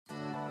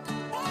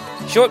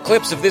Short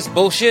clips of this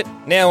bullshit,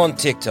 now on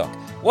TikTok.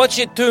 Watch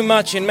it too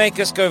much and make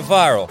us go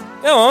viral.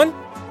 Go on,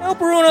 help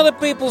ruin other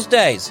people's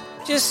days.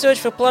 Just search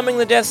for Plumbing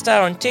the Death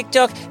Star on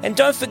TikTok, and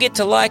don't forget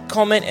to like,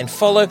 comment, and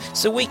follow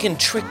so we can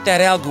trick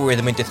that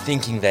algorithm into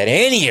thinking that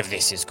any of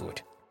this is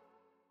good.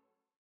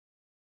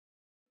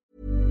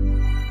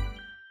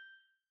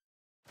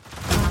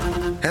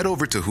 Head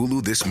over to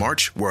Hulu this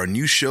March, where our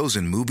new shows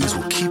and movies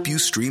will keep you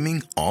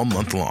streaming all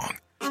month long.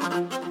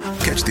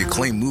 Catch the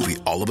acclaimed movie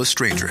All of Us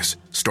Strangers,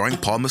 starring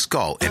Paul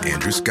Mescal and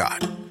Andrew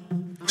Scott.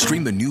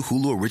 Stream the new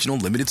Hulu original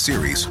limited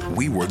series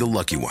We Were the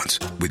Lucky Ones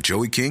with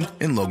Joey King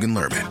and Logan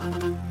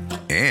Lerman.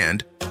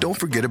 And don't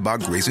forget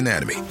about Grey's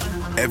Anatomy.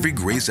 Every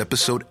Grey's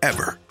episode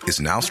ever is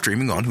now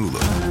streaming on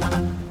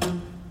Hulu.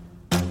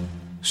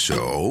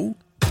 So,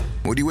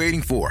 what are you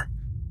waiting for?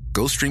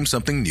 Go stream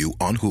something new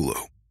on Hulu.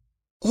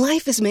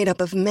 Life is made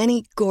up of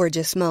many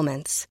gorgeous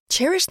moments.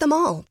 Cherish them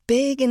all,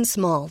 big and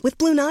small, with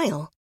Blue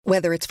Nile.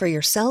 Whether it's for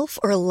yourself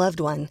or a loved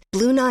one,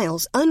 Blue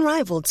Nile's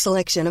unrivaled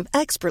selection of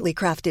expertly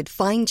crafted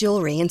fine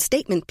jewelry and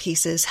statement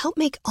pieces help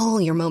make all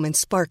your moments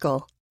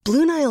sparkle.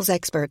 Blue Nile's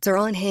experts are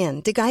on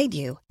hand to guide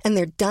you, and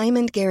their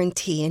diamond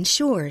guarantee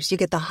ensures you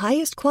get the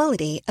highest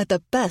quality at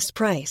the best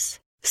price.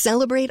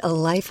 Celebrate a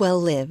life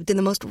well lived in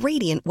the most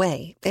radiant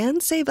way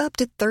and save up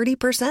to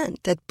 30%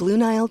 at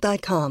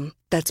BlueNile.com.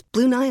 That's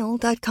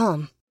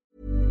BlueNile.com.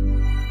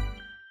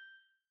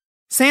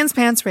 Sans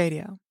Pants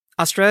Radio,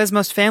 Australia's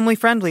most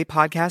family-friendly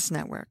podcast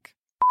network.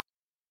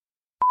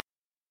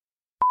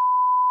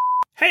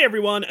 Hey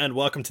everyone, and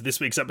welcome to this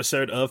week's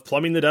episode of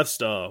Plumbing the Death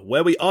Star,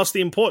 where we ask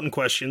the important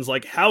questions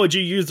like how would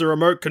you use the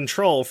remote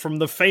control from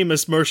the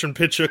famous motion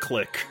picture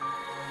Click?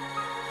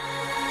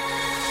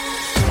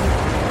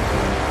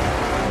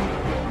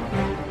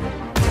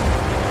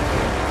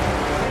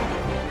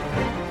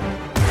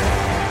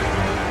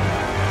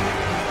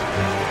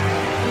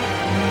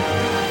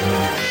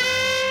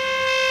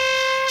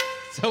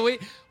 So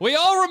we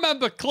all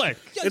remember Click.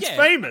 It's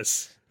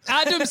famous.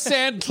 Adam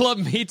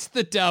Sandler meets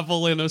the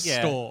devil in a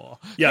store.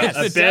 Yeah,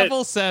 the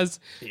devil says,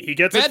 he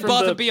gets Bed,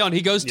 Bath, and Beyond.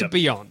 He goes to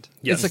Beyond.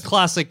 Yes. It's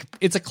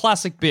a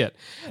classic bit.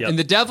 Yep. And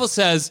the devil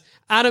says,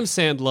 Adam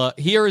Sandler,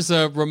 here is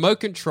a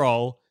remote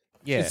control.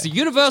 Yeah. It's a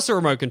universal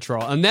remote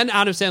control. And then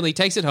Adam Sandler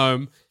takes it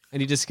home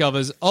and he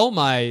discovers, oh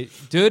my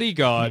dirty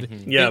God,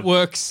 it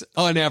works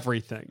on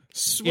everything.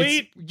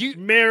 Sweet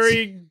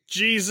Mary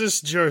Jesus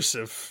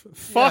Joseph.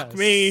 Fuck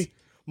me.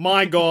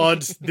 My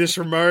God, this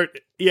remote,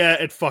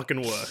 it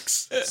fucking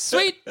works.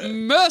 Sweet,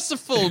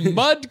 merciful,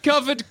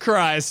 mud-covered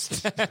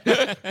Christ.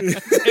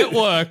 It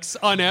works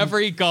on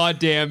every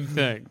goddamn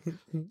thing.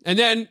 And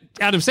then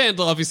Adam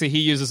Sandler, obviously, he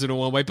uses it in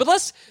one way. But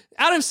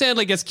Adam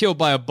Sandler gets killed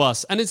by a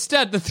bus. And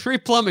instead, the three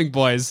plumbing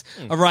boys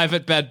arrive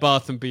at Bed,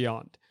 Bath, and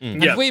Beyond.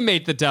 And we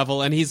meet the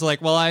devil, and he's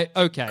like, well, and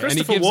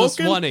he gives us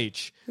one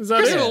each.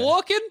 Christopher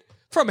Walken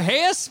from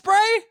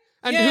Hairspray?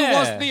 And who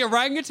was the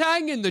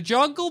orangutan in the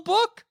Jungle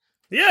Book?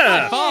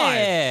 Yeah.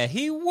 Yeah,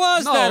 he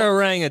was that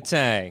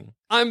orangutan.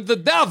 I'm the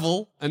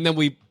devil, and then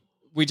we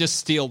just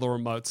steal the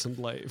remotes and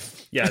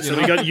leave. Yeah, so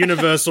we got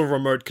universal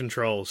remote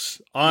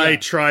controls. I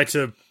try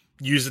to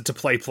use it to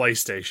play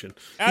PlayStation.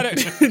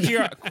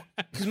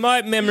 Because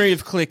my memory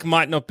of Click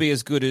might not be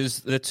as good as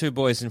the two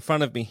boys in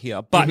front of me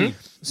here, but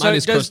Mine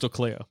is crystal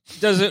clear.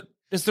 Does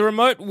the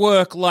remote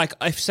work like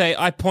if, say,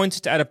 I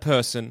pointed at a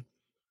person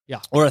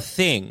or a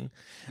thing,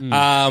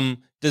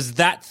 does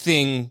that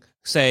thing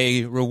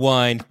say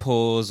rewind,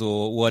 pause,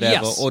 or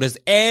whatever? Yes. Or does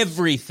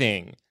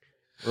everything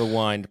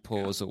rewind,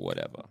 pause, or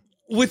whatever?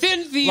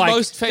 Within the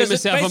most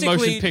famous ever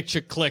motion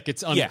picture Click,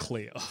 it's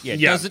unclear.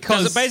 Does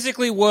it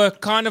basically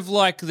work kind of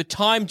like the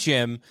time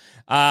gem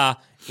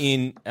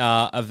in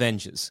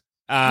Avengers?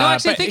 No,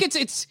 actually, I think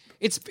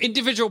it's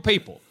individual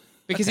people.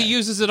 Because he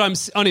uses it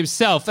on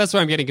himself. That's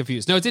why I'm getting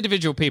confused. No, it's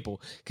individual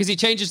people. Because he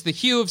changes the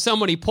hue of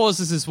someone, he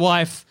pauses his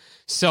wife,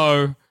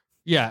 so...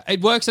 Yeah, it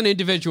works on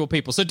individual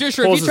people. So,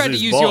 Dusha, if you tried to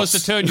use yours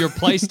to turn your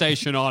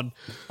PlayStation on,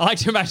 I like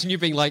to imagine you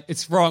being like,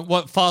 it's wrong.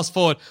 What? Fast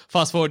forward,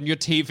 and your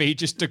TV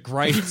just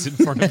degrades in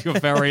front of your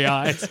very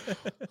eyes.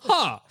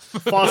 Huh.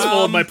 Fast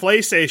forward my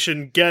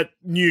PlayStation, get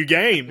new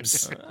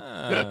games.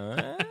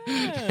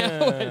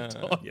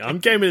 I'm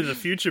gaming in the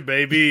future,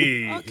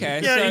 baby.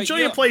 Okay. Yeah, so enjoy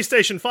your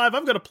PlayStation 5.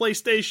 I've got a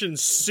PlayStation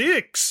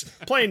 6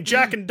 playing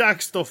Jak and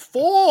Daxter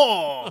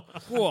 4.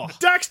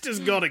 Daxter's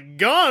got a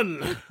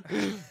gun.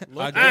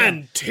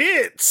 And tits.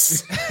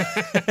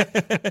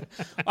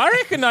 I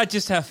reckon I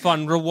just have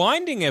fun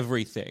rewinding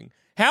everything.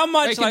 How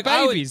much Making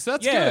babies,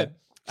 that's good.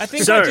 I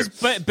think I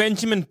just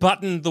Benjamin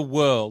Button the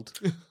world.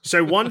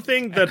 So one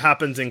thing that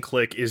happens in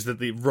Click is that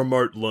the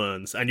remote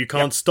learns, and you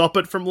can't stop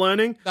it from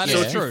learning. That's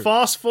so if true. you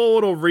fast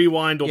forward or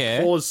rewind or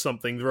pause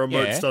something, the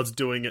remote starts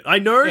doing it. I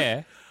know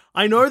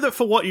that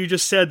for what you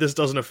just said, this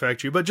doesn't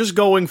affect you, but just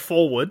going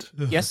forward.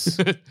 Yes.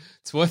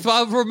 It's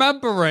worthwhile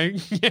remembering.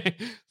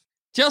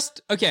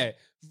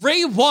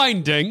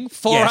 Rewinding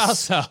for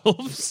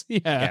ourselves.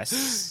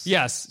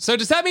 Yes. So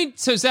does that mean,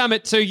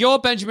 Zamet, so you're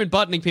Benjamin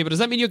Buttoning people, does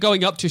that mean you're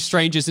going up to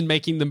strangers and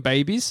making them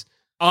babies?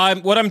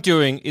 What I'm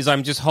doing is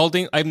I'm just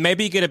holding, I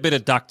maybe get a bit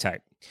of duct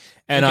tape.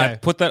 And I Okay.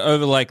 put that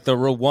over like the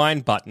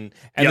rewind button,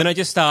 and then I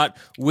just start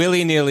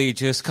willy-nilly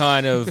just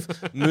kind of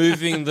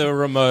moving the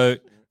remote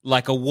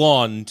like a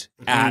wand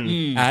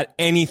at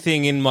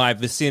anything in my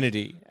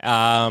vicinity.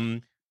 How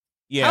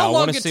I long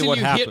want to see until what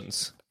you hit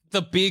happens.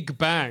 the Big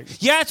Bang?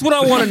 Yeah, that's what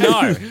I want to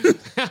know.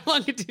 How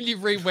long until you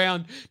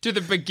rewound to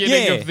the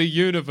beginning of the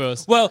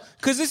universe? Well,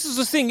 because this is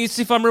the thing: is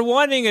if I'm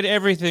rewinding at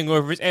everything,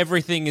 or if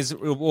everything is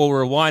all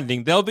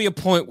rewinding, there'll be a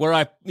point where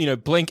I,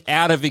 blink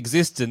out of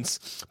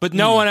existence, but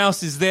no one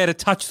else is there to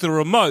touch the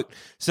remote,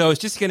 so it's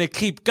just going to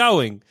keep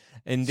going,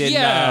 and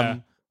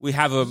then we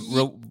have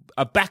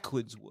a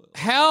backwards world.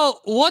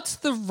 What's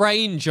the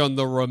range on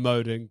the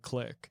remote and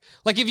click?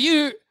 Like if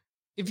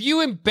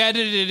you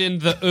embedded it in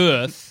the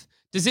earth,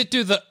 does it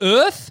do the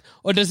earth,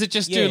 or does it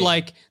just do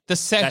like the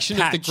section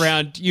of the patch.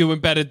 ground you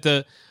embedded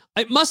the?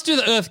 It must do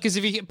the earth, because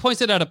if you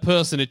point it at a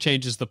person, it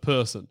changes the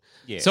person.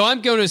 Yeah. So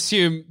I'm going to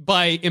assume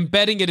by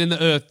embedding it in the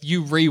earth,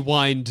 you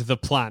rewind the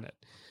planet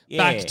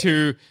back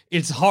to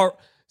its heart.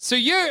 So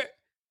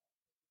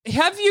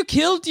have you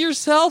killed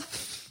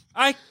yourself?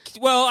 I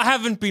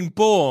haven't been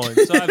born,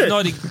 so I've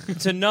not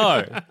to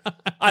know.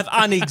 I've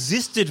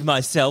unexisted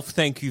myself,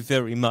 thank you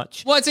very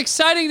much. Well, it's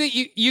exciting that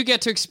you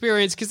get to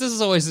experience, because this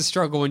is always a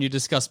struggle when you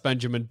discuss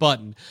Benjamin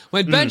Button.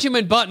 When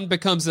Benjamin Button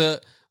becomes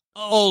a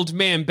old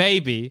man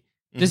baby,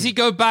 does he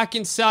go back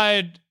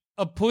inside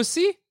a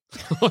pussy?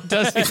 Or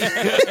does he?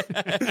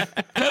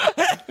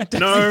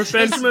 No,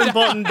 Benjamin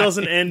Button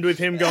doesn't end with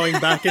him going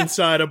back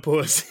inside a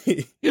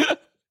pussy.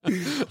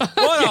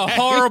 What a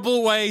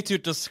horrible way to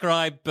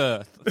describe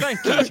birth.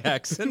 Thank you,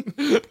 Jackson.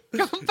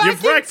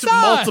 You've wrecked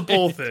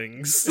multiple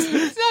things.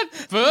 It's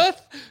not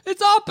birth.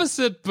 It's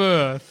opposite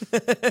birth.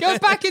 Go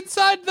back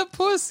inside the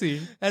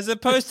pussy. As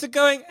opposed to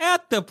going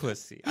out the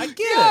pussy. I get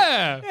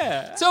it.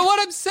 Yeah. So what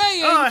I'm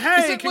saying Oh, is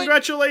hey, that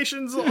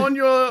congratulations on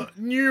your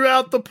new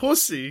out the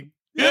pussy.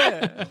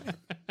 Yeah.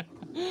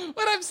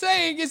 what I'm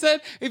saying is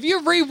that if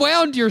you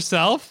rewound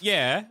yourself,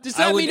 Yeah. Does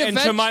that I would mean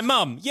enter my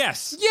mum.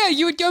 Yes. yeah,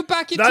 you would go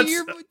back into That's-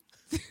 your...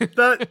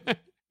 That,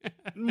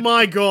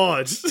 my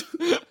God.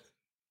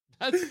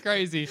 That's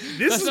crazy. This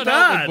That's is not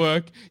how it bad. would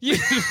work. You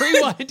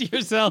rewind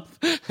yourself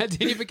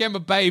until you became a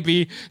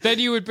baby. Then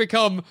you would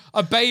become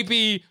a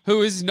baby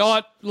who is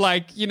not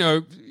like,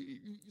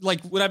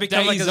 Would I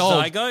become like days a old.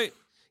 zygote?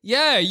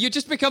 Yeah, you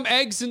just become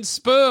eggs and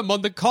sperm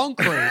on the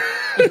concrete.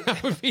 And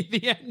that would be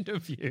the end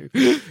of you.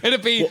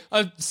 It'd be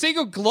a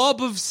single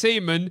glob of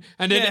semen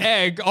and an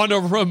egg on a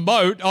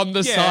remote on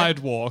the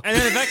sidewalk. And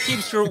then if that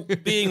keeps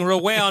being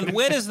rewound,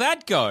 where does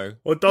that go?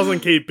 Well, it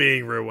doesn't keep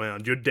being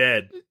rewound. You're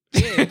dead.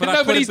 Yeah, but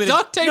No, but he's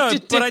duct taped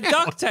it But I down.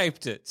 duct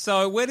taped it.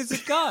 So where does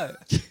it go?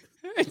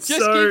 It just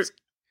So- keeps...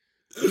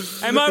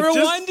 Am I Just-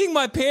 rewinding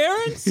my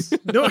parents?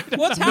 No,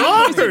 What's no.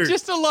 happening?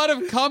 Just a lot of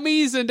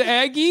cummies and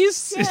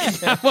eggies? Is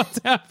that what's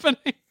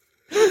happening?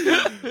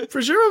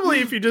 Presumably,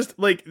 if you just,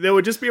 there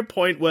would just be a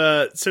point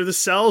where, so the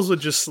cells would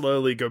just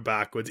slowly go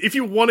backwards. If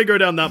you want to go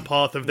down that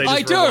path, if they just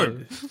I do.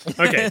 rewind.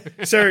 Okay,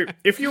 so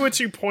if you were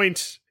to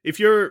point, if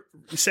you're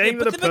saying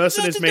Yeah, that but a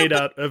person is made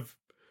but- out of,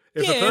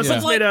 if Yeah, a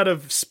person's but made out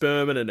of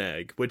sperm and an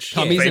egg, which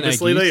Cummies and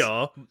famously eggies. they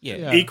are,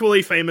 Yeah.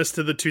 equally famous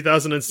to the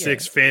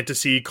 2006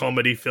 fantasy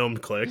comedy film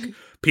Click,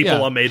 people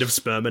Yeah. are made of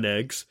sperm and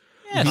eggs.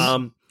 Yes.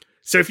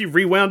 So if you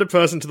rewound a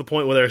person to the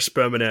point where they're a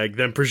sperm and egg,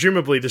 then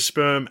presumably the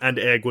sperm and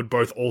egg would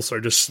both also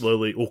just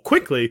slowly or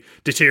quickly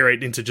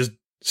deteriorate into just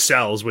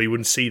cells where you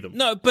wouldn't see them.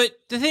 No, but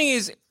the thing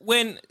is,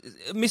 when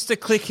Mr.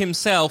 Click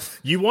himself...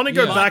 You want to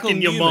go back Michael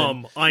in your Newman.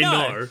 mum, I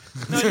know.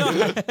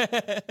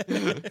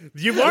 No.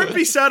 You won't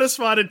be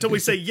satisfied until we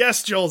say,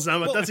 yes, Joel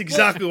Zammett, that's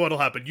exactly what'll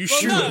happen. You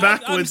shoot no, I'm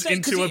backwards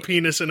saying- 'cause into a it-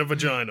 penis and a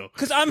vagina.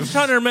 Because I'm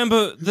trying to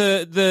remember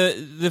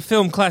the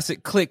film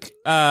classic Click,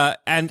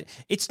 and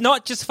it's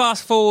not just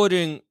fast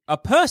forwarding a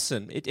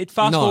person; it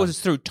fast forwards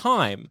through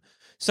time.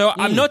 So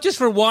I'm not just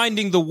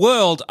rewinding the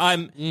world;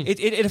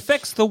 it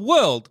affects the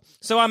world.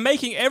 So I'm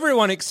making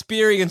everyone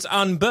experience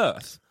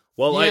unbirth.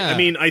 Well, Yeah. I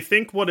mean, I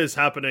think what is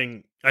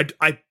happening,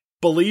 I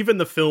believe in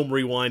the film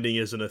rewinding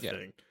isn't a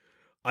thing.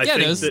 I Yeah, it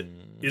think is. that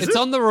is It's it?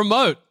 on the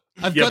remote.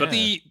 I've Yeah, got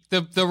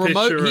but- the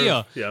remote Picture of-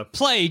 here. yeah.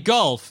 Play,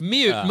 golf,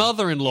 mute,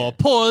 mother-in-law,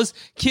 pause,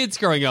 kids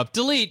growing up,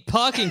 delete,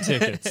 parking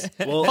tickets.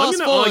 Well, I'm fast going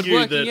to forward, argue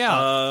working that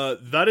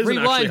out. that isn't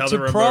actually Rewind how to the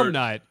remote... prom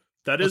night.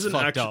 That That's isn't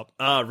fucked actually...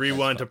 up.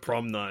 rewind to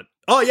prom night.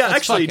 Oh, yeah, That's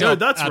actually, fucked no, up,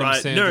 that's Adam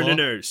right. Sandler.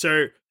 No.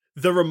 So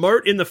the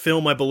remote in the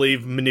film, I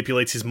believe,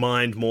 manipulates his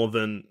mind more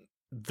than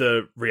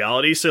the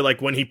reality. So,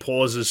 when he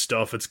pauses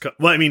stuff,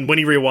 when he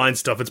rewinds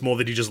stuff, it's more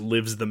that he just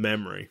lives the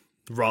memory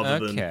rather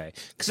than... Okay,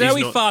 because now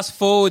he not- fast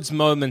forwards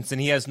moments, and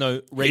he has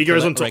no He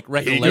goes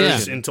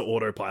recollection. into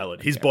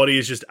autopilot. His body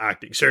is just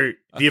acting. So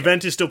the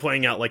event is still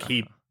playing out like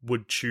he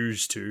would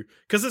choose to,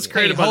 because it's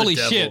created by Holy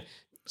the devil. shit.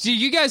 So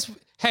you guys,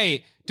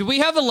 hey, do we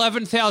have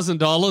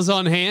 $11,000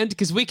 on hand?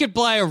 Because we could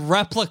buy a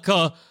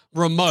replica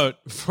remote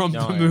from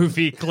the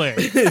movie Click.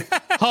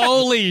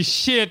 Holy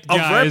shit, A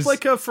guys.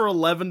 replica for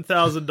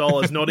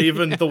 $11,000, not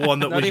even the one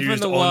that Not was even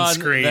used the on one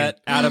screen. that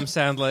Adam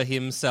Sandler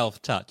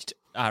himself touched.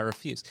 I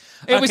refuse.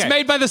 It was Okay.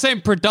 made by the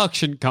same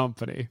production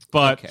company,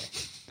 but Okay.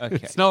 Okay.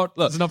 It's not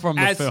from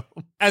the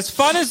film. As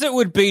fun as it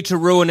would be to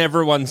ruin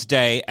everyone's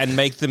day and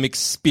make them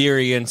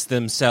experience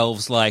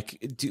themselves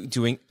like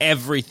doing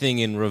everything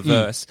in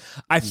reverse,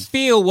 I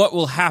feel what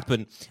will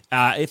happen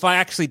if I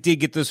actually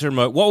did get this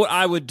remote. What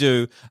I would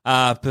do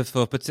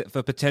for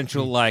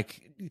potential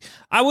like,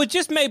 I would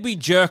just maybe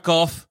jerk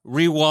off,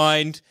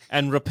 rewind,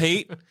 and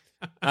repeat.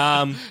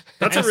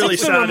 That's a really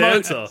sad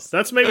answer.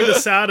 That's maybe the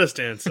saddest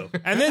answer.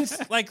 And then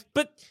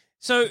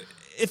so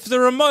if the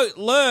remote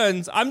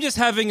learns, I'm just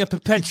having a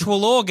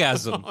perpetual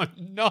orgasm. Oh,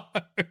 no.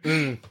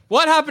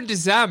 What happened to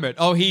Zamet?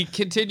 Oh, he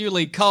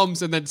continually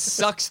comes and then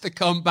sucks the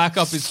cum back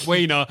up his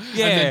wiener and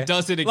then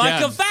does it again.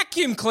 Like a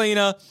vacuum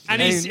cleaner.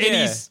 And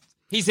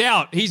he's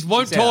out. He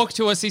won't talk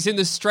to us. He's in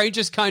the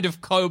strangest kind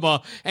of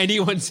coma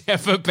anyone's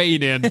ever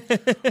been in.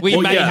 We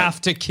may have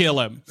to kill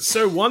him.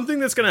 So one thing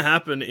that's going to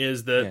happen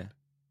is that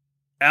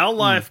our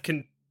life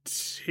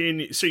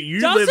continue. So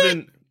you Does live it?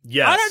 in.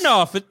 Yes, I don't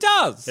know if it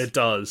does. It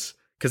does,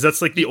 because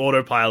that's like the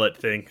autopilot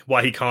thing.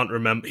 Why he can't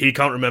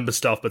remember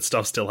stuff, but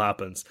stuff still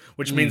happens.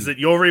 Which means that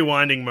you're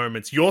rewinding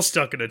moments. You're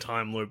stuck in a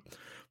time loop,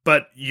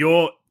 but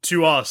you're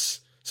to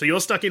us. So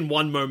you're stuck in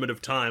one moment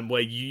of time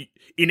where you,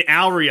 in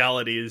our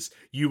realities,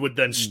 you would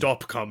then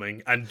stop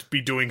coming and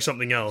be doing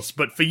something else.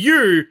 But for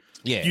you.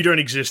 Yeah. You don't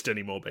exist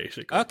anymore,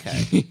 basically.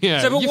 Okay.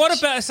 But what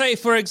about, say,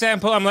 for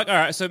example, I'm like, all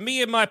right, so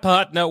me and my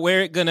partner,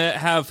 we're going to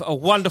have a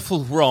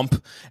wonderful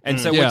romp. And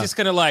so we're just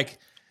going to, like,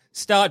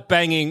 start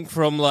banging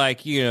from,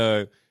 like,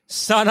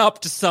 sun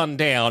up to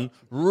sundown,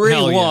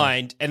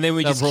 rewind, and then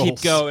we just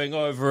keep going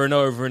over and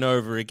over and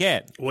over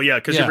again. Well, yeah,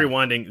 because you're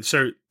rewinding.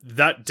 So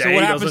that day So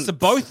what happens to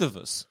both of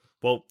us?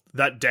 Well,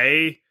 that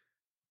day...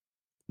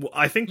 Well,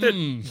 I think that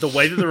the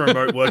way that the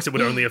remote works, it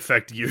would only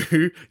affect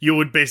you. You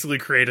would basically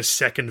create a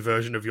second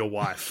version of your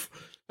wife.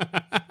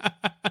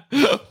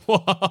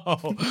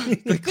 Whoa.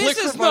 This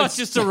is not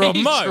just a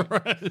remote.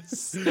 What?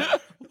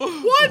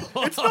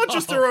 It's not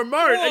just a remote.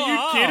 Are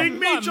you kidding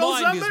me, Joel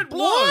Zammit?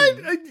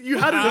 What? You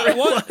hadn't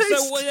realized?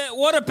 So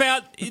what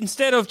about,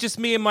 instead of just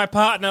me and my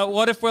partner,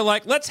 what if we're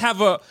like, let's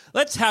have a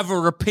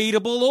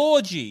repeatable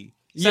orgy?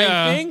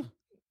 Same thing?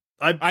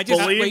 I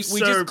believe we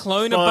just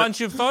clone a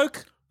bunch of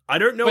folk? I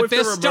don't know but if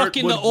they're the remote stuck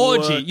in the would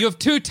orgy. work. You have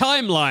two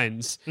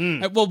timelines.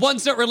 Well,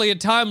 one's not really a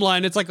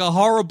timeline. It's like a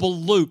horrible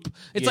loop.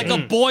 It's like a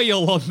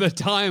boil on the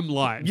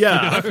timeline.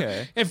 Yeah.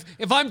 Okay.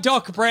 If I'm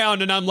Doc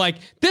Brown and I'm like,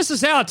 this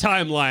is our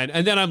timeline,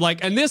 and then I'm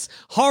like, and this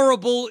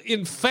horrible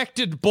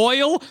infected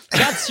boil,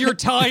 that's your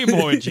time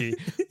orgy.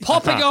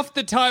 Popping off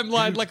the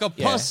timeline like a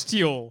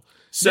pustule.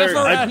 So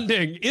Never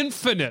ending,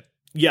 infinite.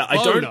 Yeah,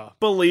 I don't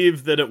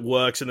believe that it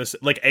works in this.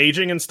 Like,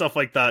 aging and stuff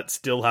like that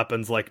still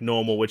happens like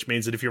normal, which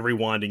means that if you're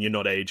rewinding, you're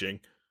not aging.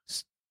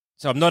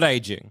 So I'm not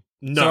aging.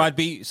 No.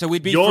 So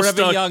we'd be You're forever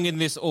stuck- young in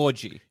this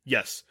orgy.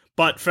 Yes.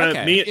 But for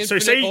me, so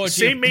Infinite orgy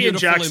say of me and beautiful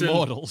Jackson.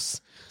 immortals.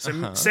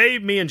 So say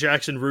me and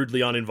Jackson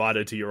rudely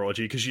uninvited to your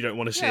orgy because you don't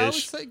want to see Yeah, I us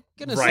was like,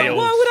 gonna rail. say,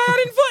 Why would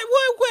I invite?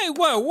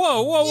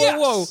 Whoa.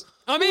 Yes.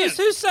 I'm in.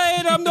 Who's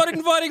saying I'm not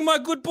inviting my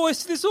good boys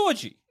to this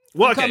orgy?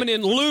 Well, Coming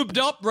in lubed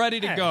up, ready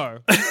to go.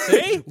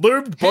 See?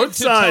 Lubed both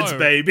to sides, toe.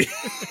 baby.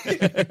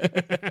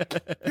 Head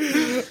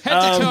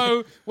to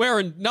toe,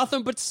 wearing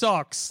nothing but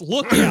socks.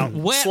 Look out,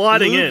 wet,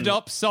 Sliding lubed in.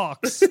 up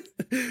socks.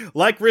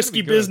 Like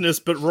risky good. business,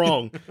 but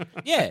wrong.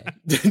 Yeah.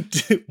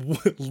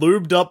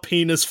 Lubed up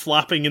penis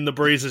flapping in the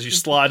breeze as you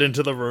slide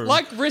into the room.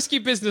 Like risky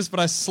business, but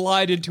I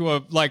slide into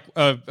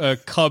a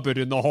cupboard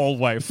in the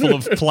hallway full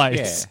of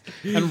plates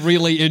and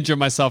really injure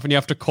myself, and you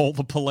have to call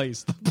the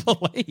police. The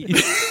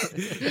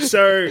police.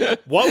 So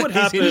what would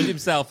He's happen? hitting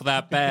himself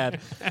that bad.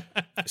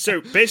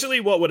 So basically,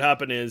 what would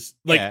happen is,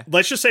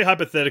 let's just say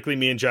hypothetically,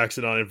 me and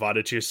Jackson are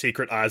invited to your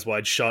secret, eyes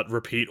wide shut,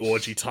 repeat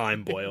orgy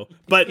time boil.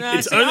 But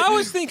it's only. I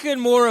was thinking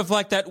more of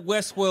like that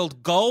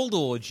Westworld gold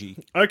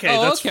orgy. Okay,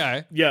 Oh, that's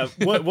okay. Yeah,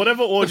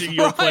 whatever orgy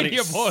you're planning. Variety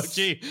of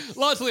orgy,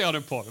 largely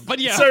unimportant, but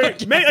yeah. So,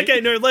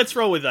 no, let's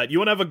roll with that. You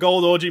want to have a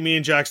gold orgy? Me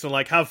and Jackson are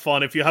like, have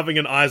fun. If you're having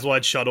an eyes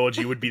wide shut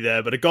orgy, you would be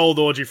there. But a gold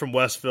orgy from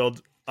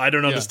Westfield, I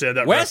don't understand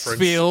that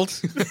Westfield,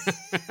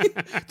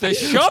 the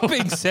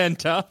shopping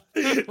centre.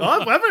 reference.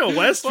 I'm having a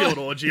Westfield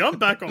orgy. I'm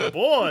back on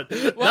board.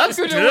 That's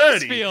Welcome to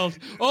dirty. Westfield.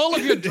 All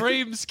of your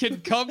dreams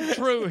can come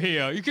true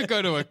here. You could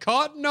go to a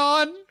Cotton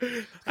On,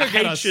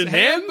 get a H&M.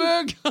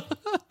 hamburger.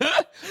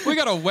 We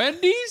got a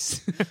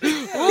Wendy's.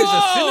 There's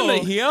a cinema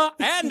here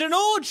and an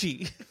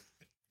orgy.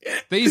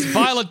 These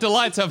violent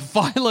delights have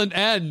violent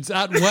ends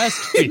at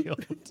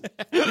Westfield.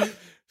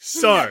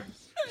 So,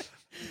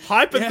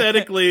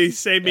 hypothetically,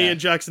 say me and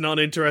Jackson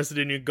aren't interested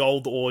in your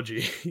gold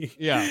orgy.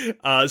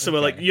 Yeah. So we're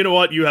like, you know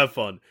what? You have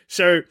fun.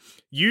 So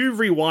you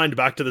rewind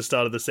back to the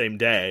start of the same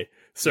day.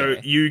 So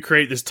you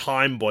create this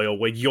time boil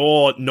where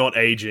you're not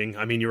aging.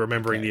 I mean, you're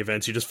remembering the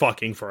events. You're just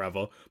fucking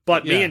forever.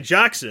 But me and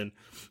Jackson,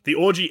 the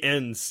orgy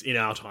ends in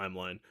our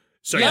timeline.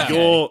 So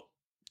you're...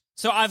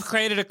 So I've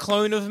created a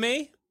clone of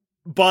me,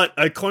 But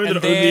a clone and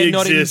that they're only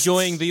not exists...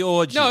 enjoying the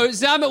orgy. No,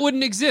 Zamet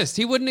wouldn't exist.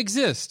 He wouldn't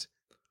exist.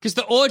 Because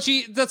the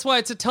orgy, that's why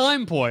it's a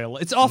time boil.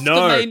 It's off the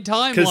main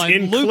 'cause timeline,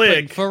 in looping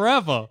Click-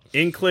 forever.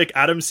 In Click,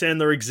 Adam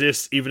Sandler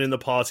exists even in the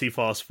parts he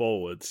fast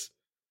forwards.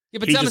 Yeah,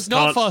 but He Sam just is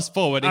not can't- fast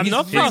forwarding. I'm He's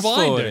not fast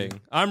rewinding.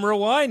 forwarding. I'm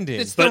rewinding.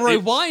 It's the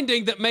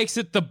rewinding that makes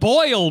it the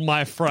boil,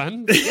 my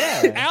friend.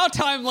 Our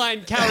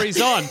timeline carries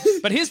on,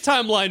 but his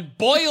timeline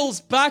boils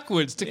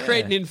backwards to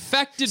create an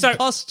infected So-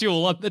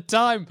 pustule on the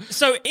time.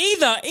 So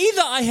either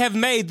I have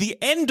made the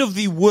end of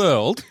the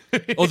world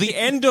or the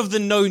end of the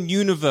known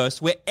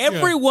universe where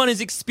everyone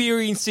is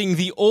experiencing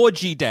the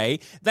orgy day.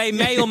 They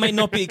may or may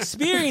not be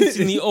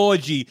experiencing the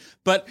orgy,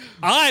 but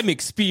I'm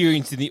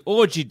experiencing the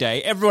orgy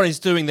day. Everyone is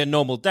doing their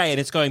normal day and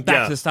it's going back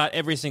Yeah. to the start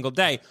every single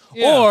day.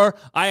 Yeah. Or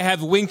I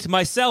have winked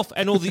myself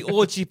and all the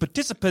orgy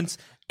participants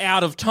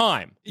out of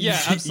time. Yeah,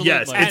 absolutely.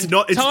 Yes, it's And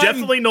not. It's time-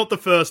 definitely not the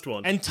first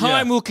one. And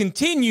time will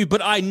continue,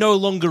 but I no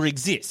longer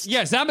exist.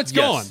 Yeah, Zamet's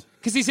Yes. gone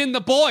because he's in the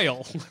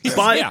boil. He's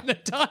But- in the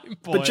time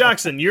boil. But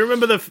Jackson, you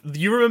remember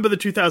the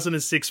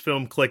 2006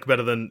 film Click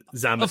better than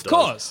Zamet Of does.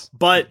 course.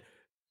 But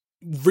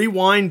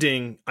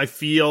rewinding, I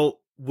feel,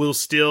 will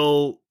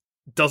still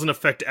doesn't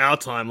affect our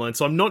timeline.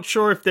 So I'm not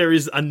sure if there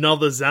is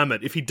another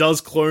Zamet, if he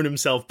does clone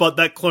himself, but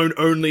that clone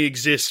only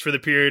exists for the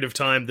period of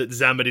time that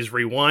Zamet is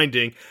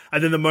rewinding.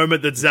 And then the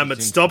moment that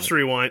Zamet stops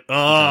rewind,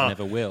 I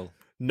never will.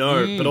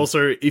 no, but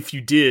also if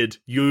you did,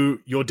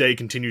 your day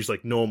continues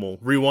like normal.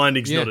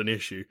 Rewinding's Yeah. not an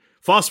issue.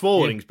 Fast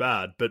forwarding's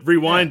bad, but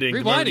rewinding,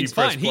 the moment you Rewinding's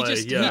press fine. play,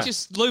 He yeah.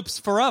 just loops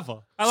forever.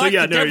 I So, like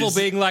yeah, the no, devil he's-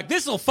 being like,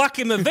 this'll fuck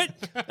him a bit.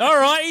 All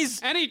right,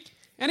 he's Any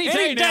any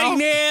day day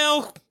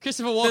now.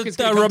 Christopher The, Walken's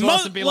the going to come to us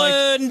remote and be like,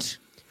 learned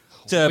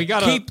to We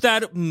gotta- keep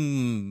that.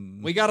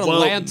 we got to Well-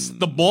 lance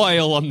the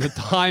boil on the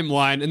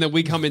timeline, and then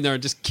we come in there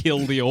and just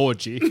kill the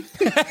orgy.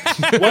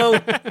 Well,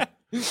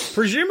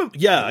 presumably,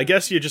 yeah, I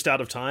guess you're just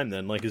out of time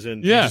then. Like, as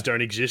in, you Yeah. just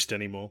don't exist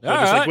anymore. They're All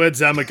just right. like, where'd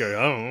Zamet go?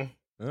 I don't know.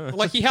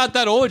 Like he had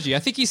that orgy. I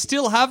think he's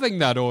still having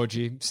that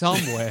orgy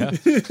somewhere.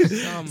 Yeah, Look 'cause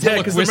the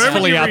moment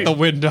wistfully you out the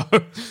window.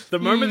 the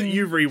moment that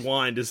you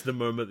rewind is the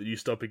moment that you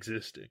stop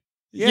existing.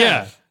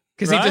 Yeah,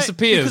 because Right? he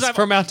disappears Because I've-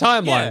 from our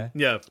timeline.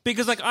 Yeah.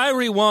 Because like I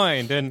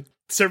rewind and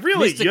So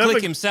really, Mr. you have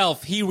Click a,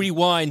 himself, he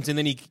rewinds and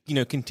then he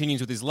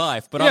continues with his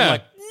life. But Yeah. I'm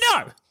like,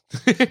 no.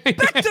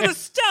 Back to the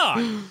start.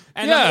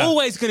 And Yeah. I'm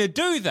always going to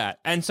do that.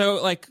 And so,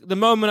 like, the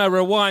moment I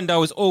rewind, I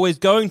was always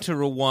going to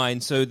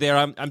rewind. So there,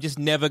 I'm just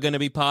never going to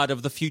be part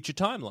of the future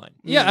timeline.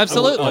 Yeah,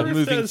 absolutely. wonder if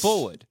moving there's-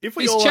 forward. If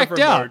we He's all have checked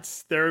out.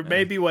 remotes, there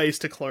may be ways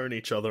to clone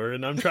each other,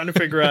 and I'm trying to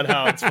figure out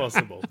how it's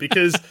possible.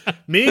 Because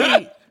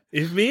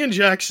if me and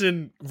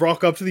Jackson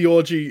rock up to the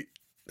orgy,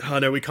 oh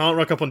no, we can't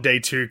rock up on day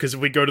 2 because if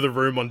we go to the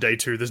room on day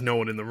 2, there's no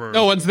one in the room.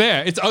 No one's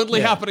there. It's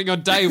only happening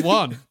on day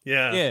one.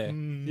 Yeah, Yeah.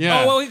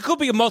 Yeah. Oh, well, it could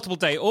be a multiple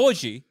day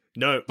orgy.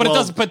 no, But well, it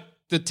doesn't. But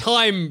the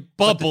time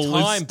But bubble the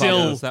time is still.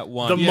 bubble is that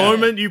one. The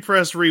moment you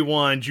press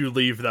rewind, you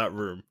leave that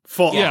room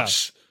for Yeah.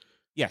 us.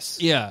 Yes.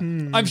 Yeah,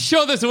 I'm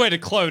sure there's a way to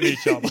clone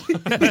each other.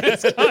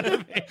 There's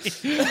gotta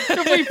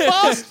be.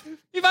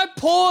 If I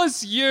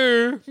pause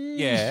you,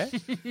 Yeah.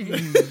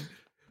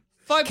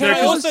 if I Can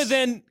I pause, also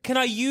then can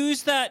I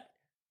use the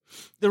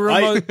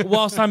remote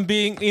whilst I'm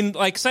being in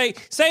like say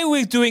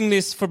we're doing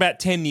this for about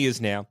 10 years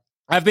now.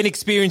 I've been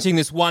experiencing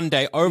this one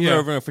day over and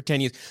over for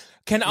 10 years.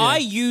 Can I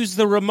use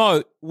the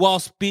remote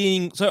whilst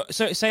being so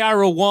say I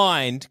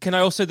rewind, can I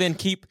also then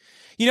keep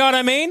you know what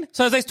I mean?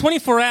 So there's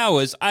 24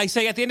 hours. I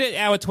say at the end of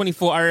hour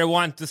 24, I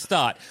rewind to the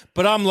start.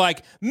 But I'm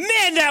like,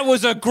 man, that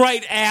was a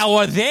great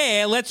hour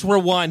there. Let's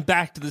rewind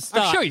back to the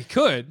start. I'm sure you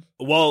could.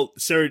 Well,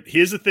 so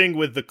here's the thing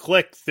with the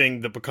click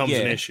thing that becomes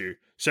an Yeah. issue.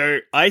 So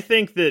I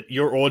think that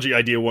your orgy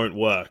idea won't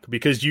work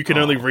because you can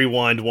only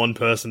rewind one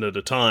person at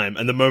a time,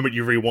 and the moment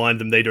you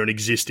rewind them, they don't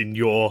exist in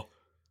your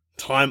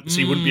time, so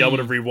you wouldn't be able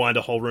to rewind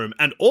a whole room.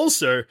 And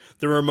also,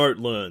 the remote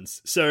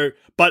learns. So,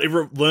 but it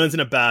learns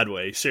in a bad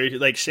way. So,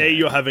 like, say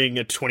you're having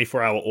a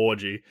 24-hour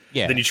orgy,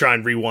 Yeah. then you try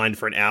and rewind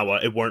for an hour.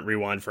 It won't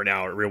rewind for an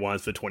hour. It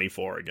rewinds for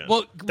 24 again.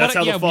 Well, that's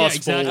how yeah, the fast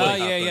exactly. forward Oh,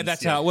 yeah, happens.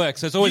 that's how it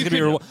works. So it's always You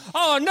going to be... could-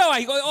 oh,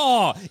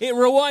 no, it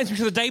rewinds me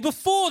to the day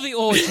before the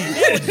orgy. Now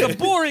it's the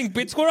boring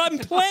bits where I'm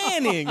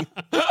planning.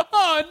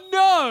 Oh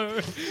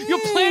no! You're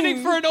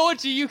planning for an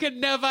orgy you can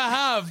never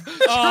have.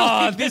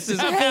 Oh, this is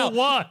Devil hell.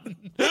 one.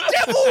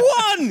 Devil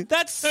won!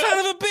 That son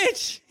of a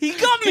bitch! He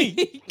got me!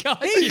 He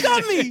got He you.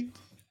 got me!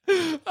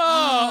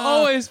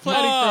 Always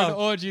planning for an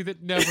Oh. orgy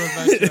that never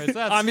eventuates.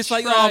 That's I'm just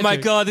like, oh my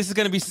tragic. god, this is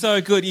going to be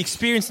so good. You're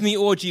experiencing the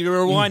orgy,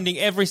 you're rewinding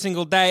every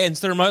single day, and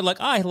it's the remote like,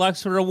 I like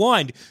to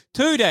rewind.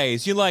 2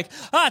 days, you're like,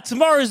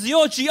 tomorrow's the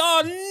orgy,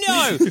 oh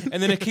no!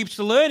 And then it keeps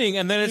learning,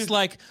 and then it's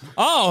like,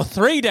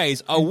 3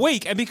 days, a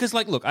week. And because,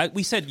 like, look,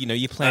 we said,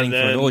 you're planning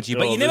And for an then- orgy,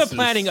 but you're never this is-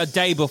 planning a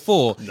day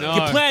before. No.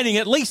 You're planning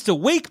at least a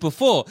week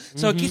before.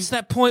 So it gets to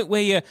that point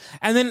where you're,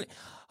 and then,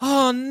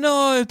 oh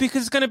no,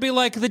 because it's going to be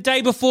like the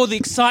day before the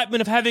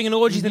excitement of having an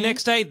orgy the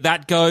next day,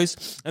 that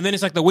goes. And then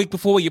it's like the week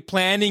before you're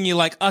planning, you're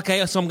like,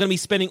 okay, so I'm going to be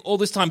spending all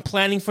this time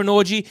planning for an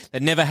orgy.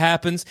 That never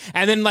happens.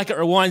 And then like it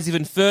rewinds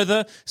even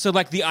further. So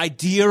like the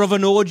idea of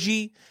an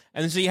orgy,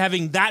 and so you're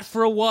having that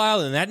for a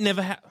while and that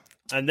never happens.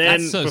 And then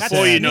That's so before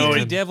sad, you know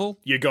man. it, Devil.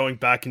 you're going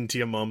back into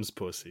your mum's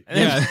pussy.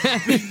 Yeah.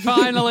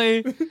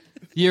 Finally,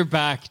 you're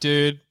back,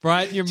 dude.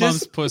 Right in your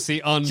mum's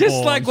pussy, unborn.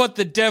 Just like what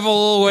the devil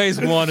always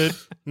wanted.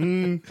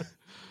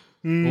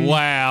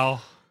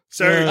 Wow.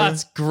 So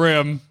That's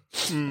grim.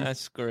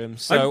 That's grim.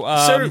 so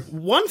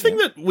one thing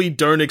that we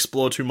don't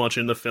explore too much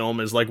in the film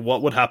is like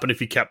what would happen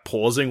if you kept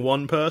pausing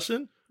one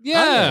person.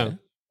 Yeah.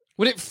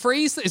 Would it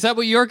freeze? Is that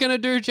what you're going to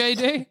do,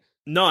 JD?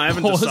 No, I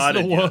haven't Pause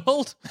decided the yet.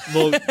 world?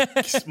 Look,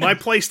 my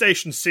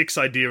PlayStation 6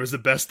 idea is the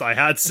best I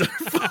had so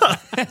far.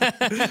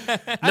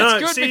 No,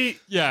 good see,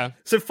 Yeah.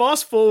 so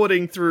fast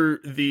forwarding through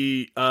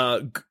the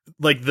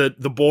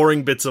the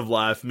boring bits of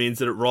life means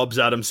that it robs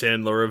Adam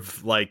Sandler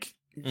of like.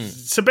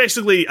 So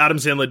basically, Adam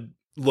Sandler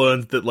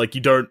learned that like you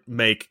don't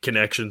make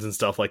connections and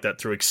stuff like that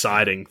through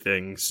exciting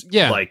things.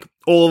 Yeah. Like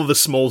all of the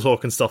small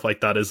talk and stuff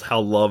like that is how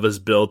love is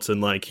built,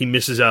 and like he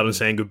misses out on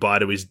saying goodbye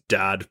to his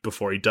dad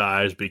before he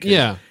dies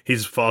because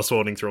he's fast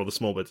forwarding through all the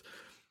small bits.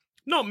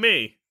 Not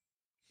me.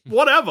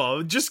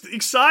 Whatever, just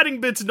exciting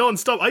bits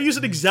non-stop. I use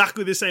it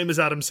exactly the same as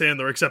Adam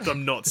Sandler, except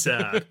I'm not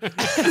sad.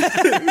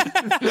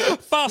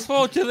 Fast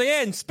forward to the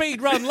end.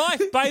 Speed run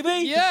life,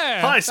 baby.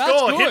 Yeah. High that's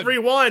score, good. hit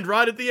rewind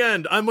right at the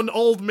end. I'm an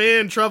old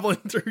man traveling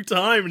through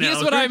time now.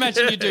 Here's what Who I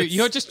imagine you do. cares?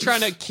 You're just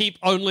trying to keep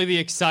only the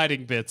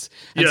exciting bits.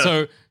 And Yeah.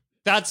 so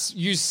that's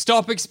you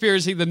stop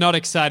experiencing the not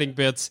exciting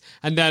bits,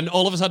 and then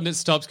all of a sudden it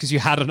stops because you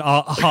had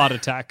a heart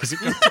attack because it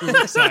got too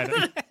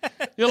exciting.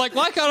 You're like,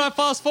 why can't I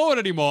fast forward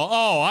anymore?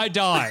 Oh, I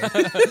die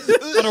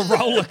on a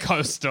roller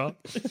coaster.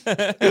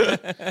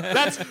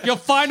 That's your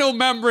final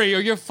memory, or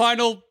your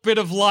final bit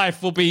of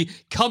life will be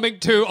coming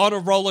to on a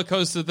roller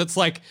coaster that's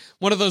like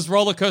one of those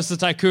roller coaster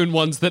tycoon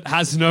ones that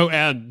has no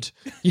end.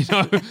 You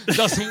know,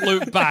 doesn't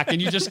loop back, and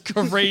you just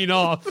careen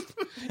off.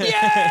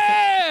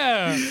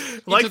 Yeah,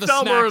 Like Into the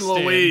Thelma snack and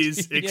stand.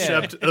 Louise,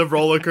 except the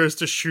roller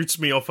coaster shoots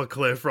me off a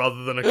cliff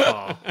rather than a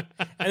car.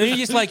 And then you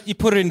just like you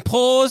put it in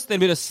pause, then a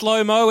bit of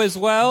slow mo as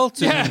well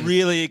to Yeah.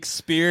 really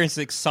experience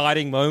the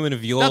exciting moment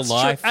of your That's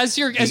life. true. As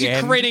you're The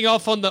end. careening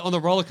off on the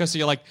roller coaster,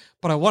 you're like,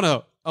 but I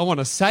want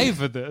to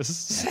savor this.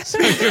 So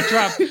you're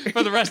trapped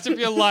for the rest of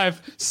your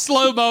life,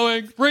 slow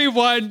mowing,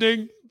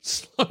 rewinding,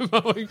 slow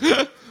mowing.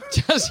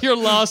 Just your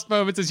last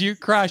moments as you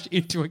crash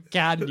into a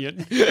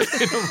canyon in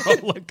a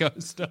roller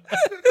coaster.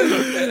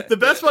 The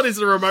best part is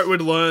the remote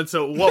would learn,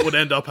 so what would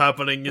end up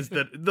happening is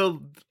that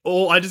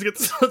I just get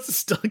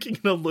stuck in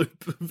a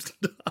loop of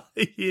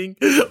dying.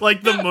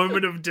 Like the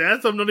moment of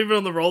death, I'm not even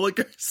on the roller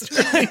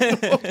coaster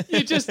anymore.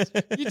 You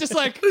just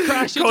like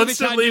crash into the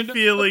Constantly canyon.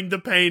 feeling the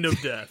pain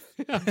of death.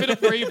 A bit of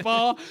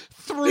rebar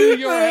through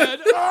your head.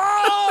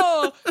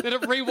 Oh! Then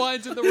it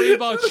rewinds in the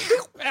rebar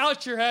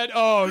out your head.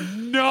 Oh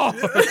no!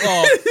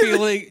 Oh,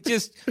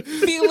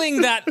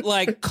 feeling that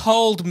like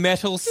cold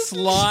metal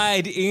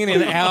slide in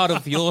and out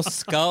of your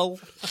skull.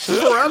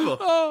 Forever.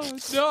 Oh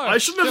no! I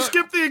shouldn't have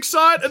skipped the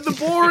excite and the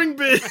boring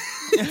bit.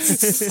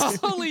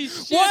 Holy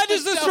shit! Why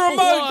does this number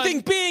remote one.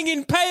 think being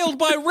impaled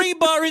by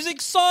rebar is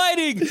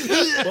exciting?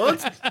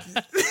 What?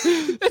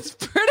 It's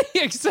pretty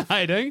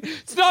exciting.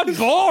 It's not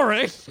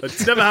boring.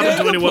 It's never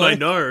happened to anyone I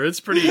know. It's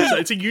pretty.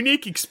 It's a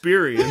unique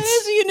experience. It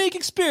is a unique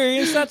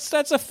experience.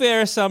 That's a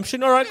fair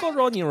assumption. All right, go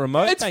on your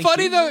remote. It's Thank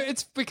funny you. though.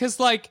 It's because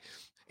like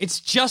it's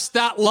just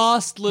that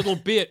last little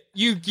bit.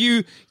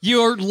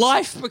 Your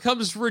life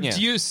becomes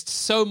reduced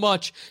so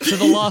much to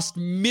the last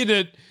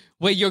minute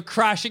where you're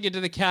crashing into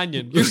the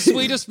canyon. Your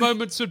sweetest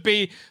moments would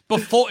be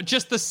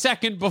just the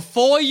second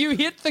before you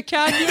hit the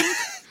canyon.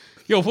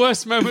 Your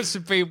worst moments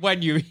would be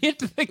when you hit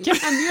the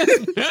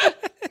canyon.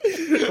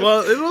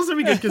 Well, it would also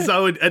be good because I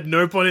would, at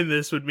no point in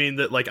this would mean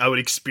that like I would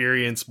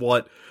experience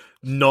what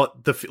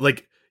not the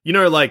like. You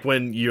know, like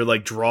when you're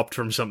like dropped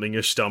from something,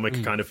 your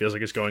stomach kind of feels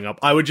like it's going up.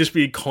 I would just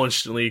be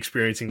constantly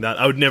experiencing that.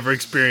 I would never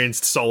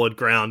experience solid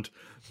ground,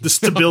 the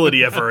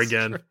stability ever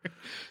again.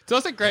 It's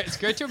also great. It's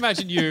great to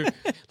imagine you,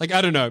 like,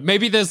 I don't know,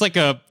 maybe there's like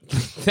the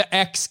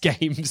X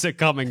Games are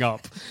coming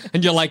up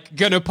and you're like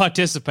going to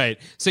participate.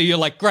 So you're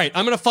like, great,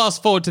 I'm going to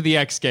fast forward to the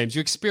X Games. You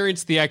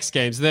experience the X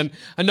Games. Then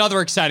another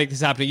exciting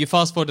thing's happening. You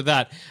fast forward to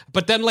that.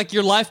 But then like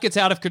your life gets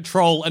out of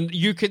control and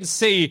you can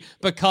see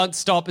but can't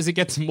stop as it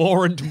gets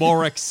more and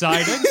more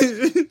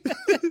exciting.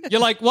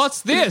 You're like,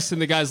 what's this?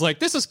 And the guy's like,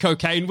 this is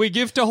cocaine we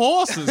give to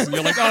horses. And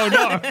you're like, oh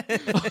no.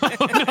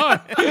 Oh no.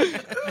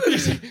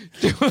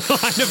 You line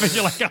up and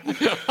you're like,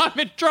 I'm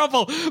in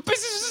trouble.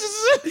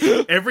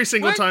 Every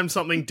single time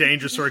something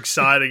dangerous or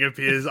exciting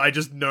appears, I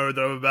just know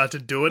that I'm about to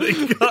do it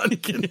and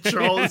can't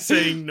control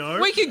saying no.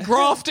 We can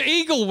graft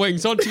eagle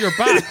wings onto your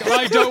back.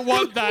 I don't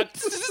want that.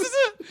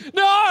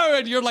 No!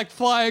 And you're like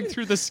flying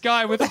through the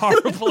sky with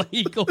horrible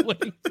eagle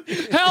wings.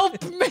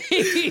 Help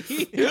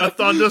me! A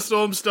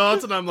thunderstorm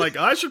starts and I'm like,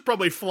 I should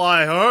probably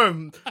fly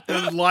home.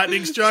 And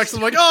lightning strikes.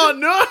 I'm like, oh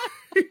no!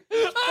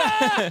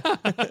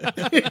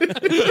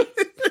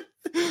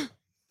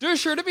 Dude,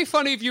 sure, it'd be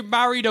funny if you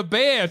married a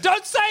bear.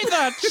 Don't say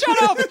that!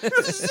 Shut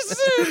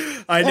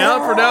up! I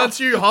now pronounce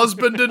you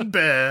husband and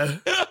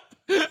bear.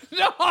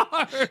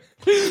 No!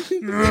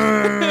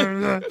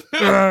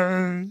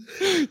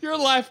 Your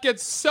life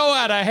gets so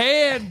out of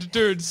hand,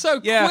 dude, so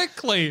Yeah.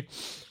 quickly.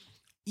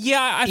 Yeah,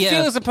 I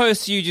feel as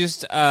opposed to you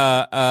just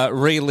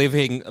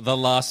reliving the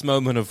last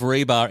moment of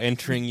rebar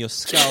entering your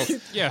skull.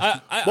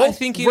 I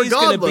think it is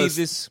going to be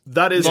this.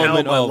 That is how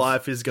moment my of-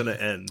 life is going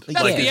to end.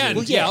 That's the end.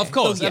 well, Yeah, yeah. of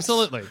course, Yes.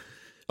 absolutely.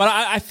 But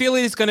I feel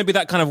it is going to be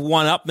that kind of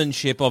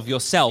one-upmanship of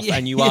yourself,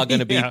 and you are going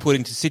to be put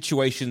into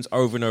situations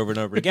over and over and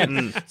over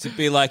again to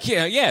be like,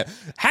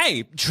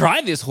 hey,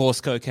 try this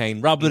horse cocaine,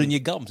 rub it in your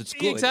gums, it's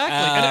good.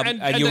 Exactly.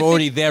 And you're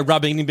already there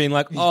rubbing and being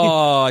like,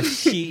 oh,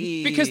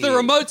 shit. Because the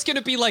remote's going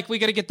to be like, we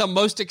got to get the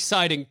most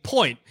exciting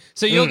point.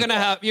 So you're going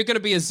to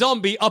be a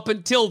zombie up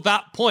until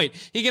that point.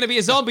 You're going to be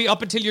a zombie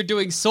up until you're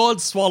doing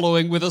sword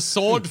swallowing with a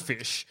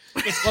swordfish.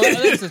 Well,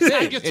 that's the thing.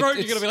 At your throat,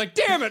 you're going to be like,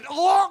 damn it,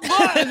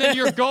 and then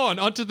you're gone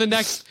on to the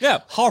next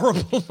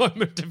horrible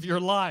moment of your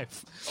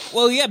life.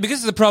 Well, yeah, because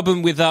of the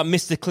problem with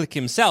Mr. Click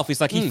himself. He's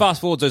like, he fast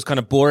forwards those kind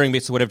of boring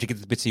bits or whatever to get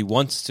the bits he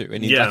wants to.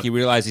 And he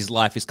realizes his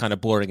life is kind of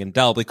boring and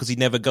dull because he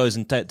never goes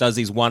and does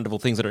these wonderful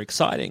things that are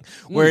exciting.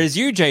 Whereas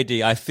you,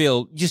 JD, I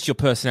feel just your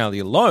personality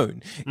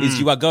alone is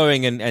you are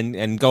going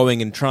and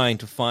going and trying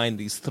to find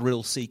these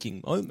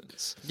thrill-seeking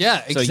moments.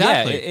 Yeah, So,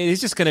 exactly. it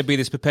is just going to be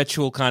this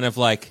perpetual kind of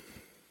like,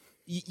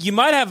 you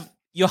might have,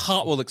 your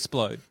heart will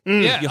explode.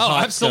 Yeah, Your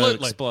heart's gonna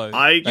absolutely. explode.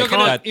 I You're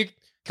can't. you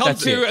come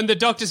that's to, it. and the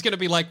doctor's going to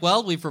be like,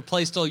 well, we've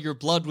replaced all your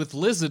blood with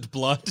lizard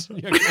blood.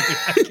 You're gonna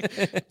be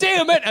like,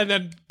 damn it, and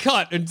then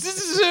cut, and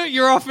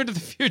you're off into the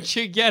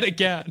future yet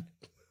again.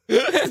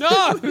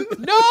 No.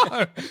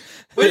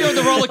 When you're on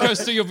the roller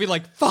coaster, you'll be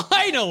like,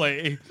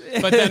 finally.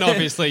 But then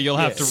obviously you'll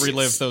have to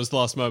relive those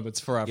lost moments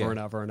forever and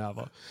ever and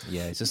ever.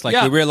 Yeah, it's just like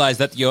you realize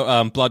that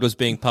your blood was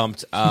being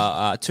pumped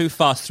too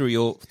fast through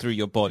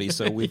your body,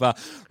 so we've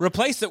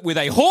replaced it with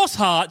a horse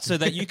heart so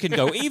that you can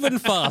go even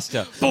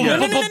faster.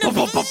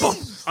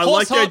 I Horse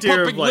like the heart idea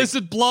pumping of like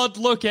lizard blood,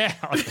 look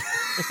out.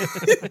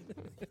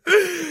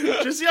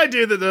 just the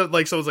idea that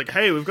like someone's like,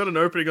 "Hey, we've got an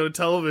opening on a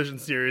television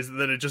series," and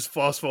then it just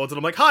fast forwards, and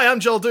I'm like, "Hi, I'm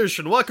Joel Douche,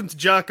 and welcome to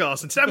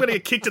Jackass." And today I'm going to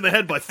get kicked in the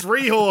head by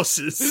 3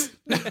 horses.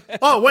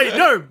 Oh wait,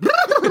 no.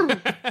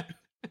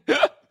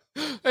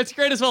 It's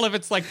great as well if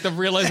it's like the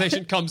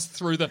realization comes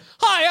through the,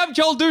 hi, I'm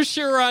Joel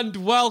Dusher and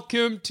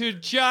welcome to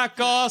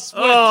Jackass.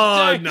 Where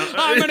Oh, today no.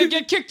 I'm going to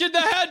get kicked in the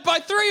head by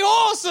 3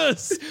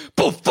 horses.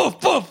 Poof, poof,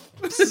 poof.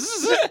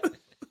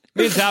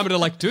 Me and Damon are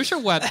like, Dusher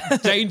went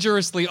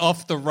dangerously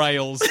off the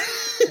rails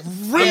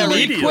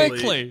really Immediately.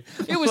 quickly.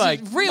 It was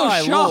Like, a real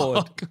my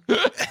shock.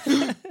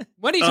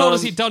 When he told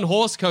us he'd done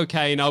horse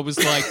cocaine, I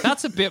was like,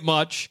 that's a bit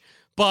much,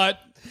 but...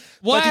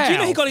 Wow. But did you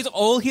know he got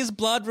all his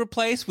blood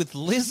replaced with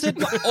lizard?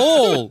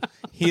 All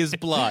his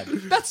blood.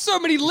 That's so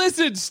many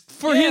lizards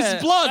for Yeah,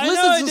 his blood. I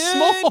Lizards know, are dude.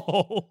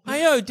 small. I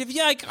know.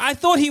 I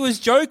thought he was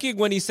joking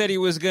when he said he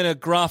was going to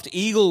graft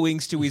eagle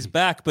wings to his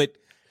back, but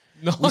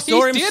No, we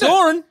saw him did it.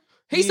 soaring.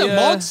 He's a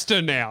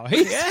monster now.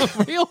 He's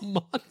a real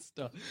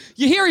monster.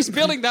 You hear he's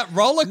building that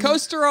roller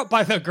coaster up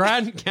by the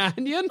Grand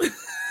Canyon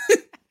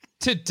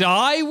to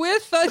die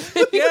with, I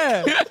think.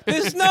 Yeah.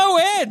 There's no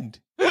end.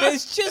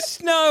 There's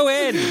just no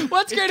end.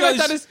 What's great It about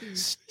that goes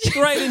is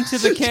straight into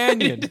the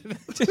canyon.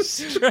 Just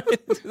straight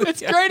into the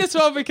it's great as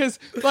well because,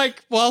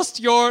 like,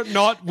 whilst you're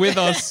not with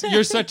us,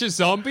 you're such a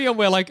zombie, and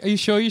we're like, are you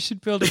sure you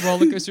should build a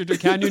roller coaster to a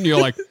canyon? You're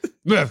like,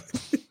 meh.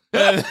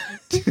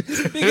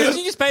 Because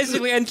you just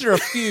basically enter a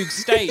fugue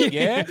state,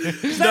 yeah?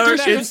 Is that No, what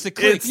happens to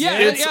Click? it's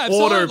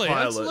absolutely,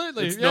 autopilot.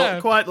 absolutely, It's yeah.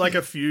 not quite like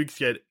a fugue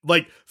yet.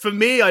 Like, for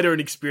me, I don't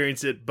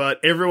experience it, but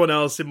everyone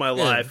else in my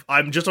life,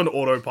 I'm just on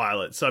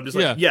autopilot. So I'm just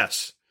like, Yeah.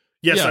 yes,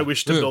 Yeah. I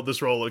wish to build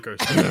this roller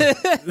coaster.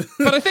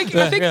 But I think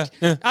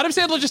Adam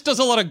Sandler just does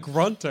a lot of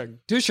grunting.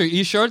 Dude, are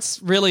you sure it's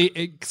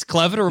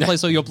clever to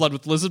replace all your blood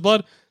with lizard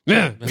blood?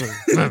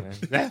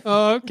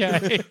 Oh,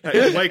 okay.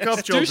 Hey, wake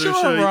up, Joel Dusha,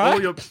 Dusha.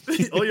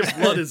 alright? All your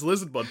blood is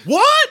lizard blood.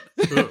 What?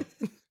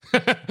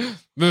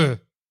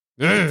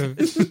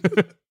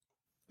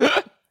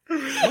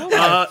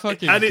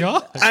 fucking and,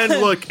 God. and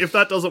look, if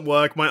that doesn't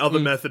work, my other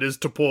method is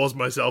to pause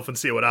myself and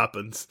see what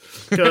happens.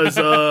 Because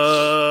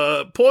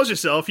pause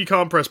yourself, you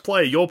can't press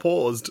play, you're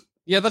paused.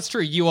 Yeah, that's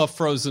true. You are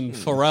frozen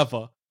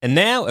forever. And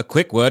now, a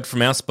quick word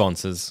from our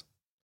sponsors.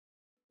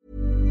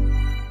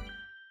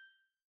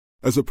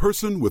 As a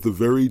person with a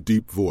very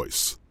deep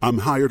voice, I'm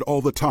hired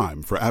all the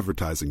time for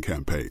advertising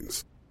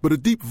campaigns. But a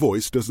deep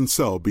voice doesn't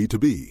sell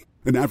B2B,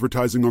 and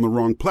advertising on the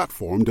wrong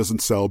platform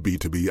doesn't sell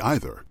B2B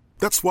either.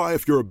 That's why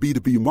if you're a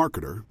B2B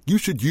marketer, you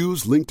should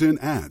use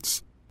LinkedIn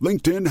ads.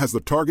 LinkedIn has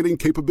the targeting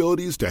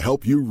capabilities to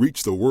help you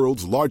reach the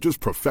world's largest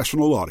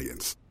professional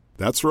audience.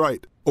 That's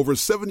right, over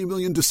 70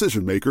 million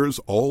decision makers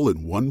all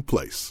in one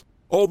place.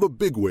 All the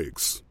big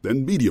wigs,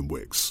 then medium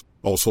wigs,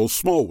 also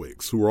small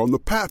wigs who are on the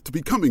path to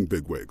becoming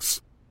big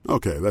wigs.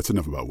 Okay, that's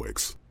enough about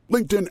wigs.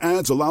 LinkedIn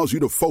ads allows you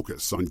to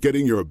focus on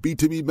getting your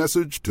B2B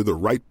message to the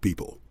right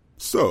people.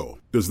 So,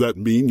 does that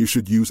mean you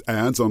should use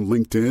ads on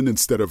LinkedIn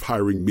instead of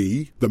hiring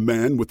me, the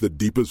man with the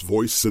deepest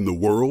voice in the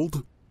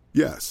world?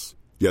 Yes.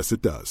 Yes,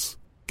 it does.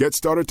 Get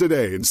started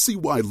today and see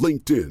why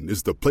LinkedIn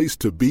is the place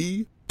to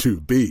be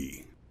to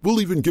be.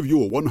 We'll even give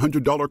you a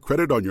 $100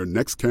 credit on your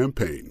next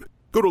campaign.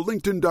 Go to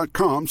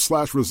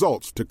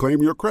linkedin.com/results to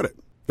claim your credit.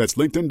 That's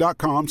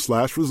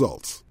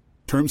linkedin.com/results.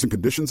 Terms and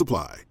conditions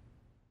apply.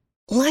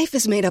 Life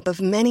is made up of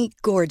many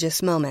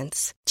gorgeous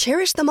moments.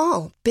 Cherish them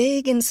all,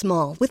 big and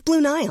small, with Blue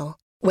Nile.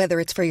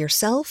 Whether it's for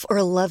yourself or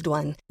a loved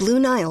one, Blue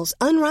Nile's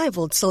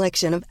unrivaled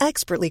selection of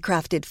expertly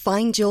crafted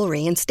fine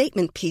jewelry and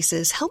statement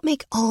pieces help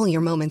make all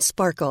your moments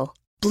sparkle.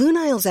 Blue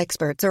Nile's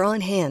experts are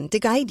on hand to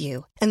guide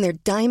you, and their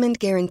diamond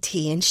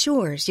guarantee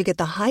ensures you get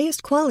the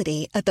highest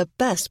quality at the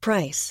best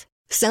price.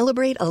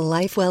 Celebrate a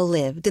life well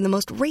lived in the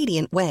most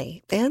radiant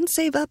way and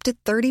save up to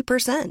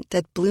 30%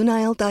 at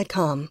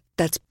BlueNile.com.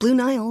 That's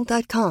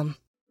BlueNile.com.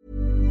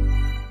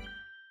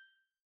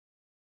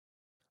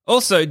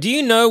 Also, do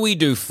you know we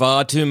do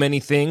far too many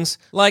things?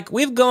 Like,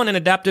 we've gone and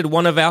adapted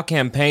one of our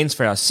campaigns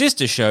for our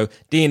sister show,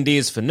 D&D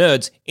is for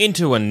Nerds,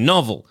 into a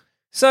novel.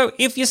 So,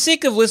 if you're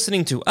sick of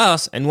listening to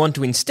us and want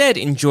to instead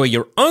enjoy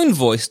your own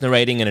voice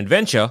narrating an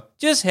adventure,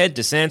 just head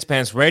to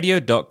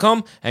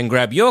sanspantsradio.com and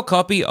grab your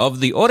copy of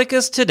The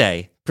Orticus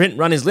today. Print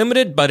run is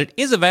limited, but it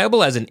is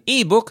available as an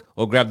ebook,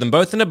 or grab them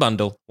both in a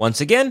bundle.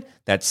 Once again,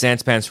 that's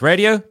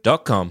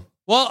sanspantsradio.com.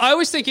 Well, I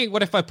was thinking,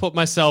 what if I put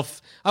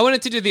myself... I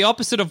wanted to do the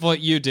opposite of what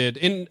you did.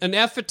 In an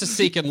effort to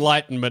seek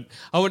enlightenment,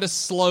 I want to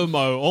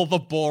slow-mo all the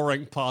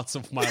boring parts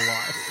of my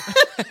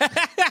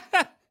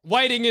life.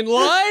 Waiting in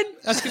line?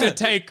 That's going to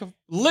take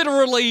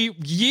literally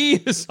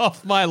years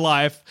off my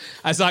life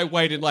as I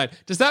wait in line.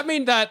 Does that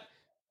mean that...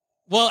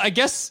 Well, I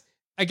guess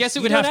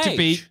it would have to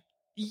be...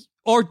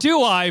 Or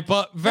do I,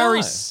 but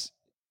very... No.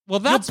 Well,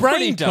 that's your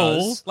brain pretty cool.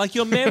 does. Like,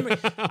 your memory...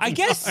 I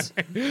guess...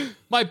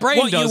 My brain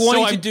what does. What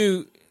you're wanting so to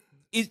do...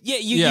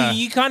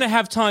 You kind of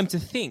have time to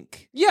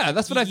think. Yeah,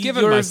 that's what I've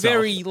given You're myself. You're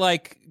a very,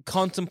 like,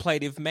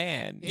 contemplative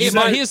man. Yeah,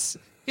 but here's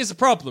the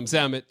problem,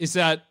 Sam, is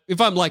that if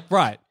I'm like,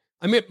 right,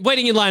 I'm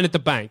waiting in line at the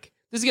bank.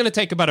 This is going to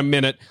take about a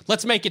minute.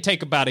 Let's make it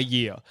take about a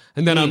year.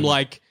 And then I'm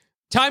like,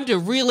 time to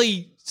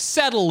really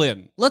settle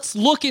in. Let's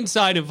look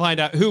inside and find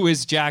out who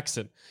is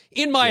Jackson.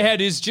 In my head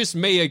is just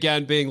me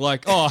again being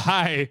like, oh,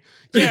 hey,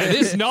 yeah,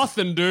 there's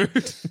nothing, dude.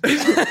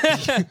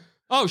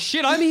 Oh,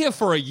 shit, I'm here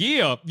for a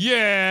year.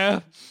 Yeah.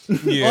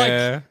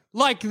 Yeah.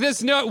 Like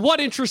there's no... What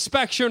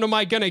introspection am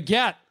I going to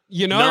get,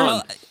 you know?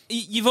 No,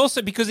 you've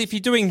also... Because if you're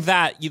doing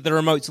that, the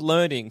remote's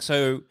learning,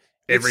 so...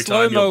 Every it's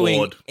time you're slow-mowing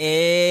bored.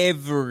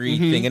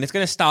 everything. And it's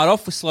going to start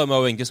off with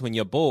slow-mowing just when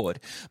you're bored.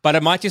 But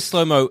it might just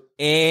slow-mo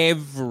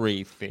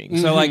everything.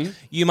 So, like,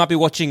 you might be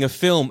watching a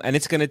film and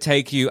it's going to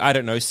take you, I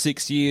don't know,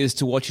 6 years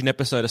to watch an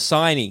episode of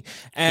Signy.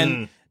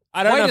 And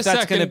I don't know if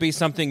that's going to be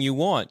something you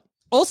want.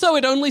 Also,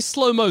 it only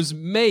slow-mos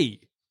me.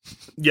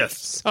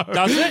 Yes.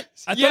 Does it?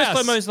 I thought Yes.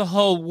 it slow-mos the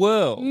whole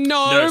world.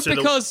 No, so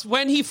because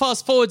when he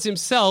fast-forwards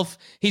himself,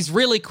 he's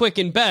really quick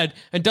in bed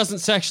and doesn't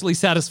sexually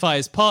satisfy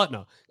his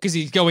partner because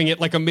he's going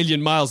at like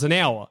 1,000,000 miles an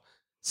hour.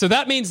 So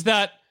that means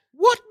that...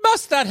 What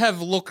must that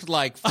have looked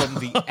like from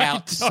the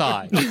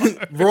outside?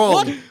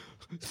 Wrong.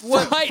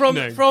 From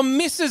Frightening.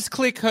 Mrs.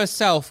 Click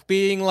herself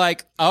being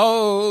like,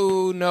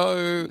 oh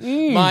no,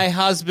 my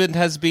husband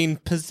has been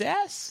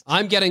possessed.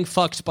 I'm getting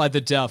fucked by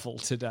the devil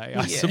today,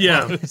 I suppose.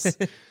 Yeah.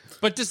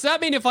 But does that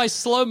mean if I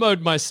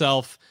slow-mode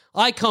myself,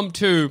 I come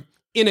to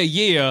in a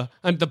year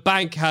and the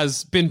bank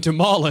has been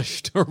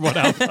demolished or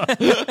whatever?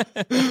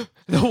 The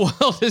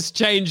world has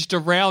changed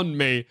around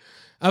me.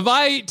 Have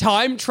I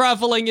time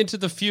traveling into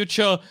the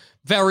future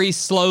very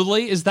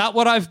slowly? Is that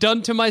what I've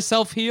done to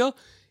myself here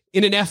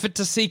in an effort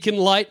to seek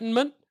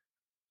enlightenment?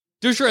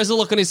 Dusha has a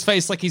look on his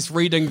face like he's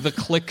reading the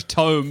Click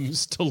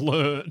tomes to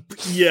learn.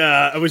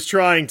 Yeah, I was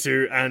trying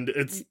to, and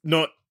it's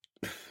not...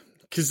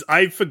 Because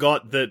I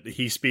forgot that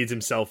he speeds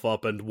himself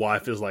up and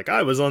wife is like,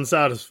 I was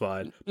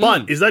unsatisfied.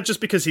 But is that just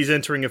because he's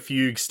entering a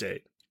fugue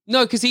state?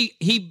 No, because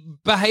he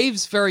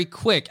behaves very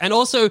quick. And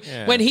also,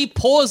 when he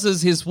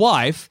pauses his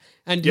wife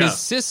and his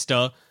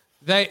sister,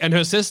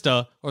 her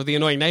sister, or the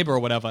annoying neighbor or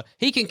whatever,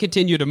 he can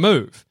continue to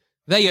move.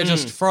 They are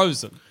just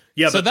frozen.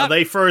 Yeah, So but that- are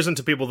they frozen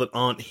to people that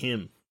aren't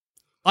him?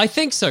 I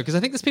think so, because I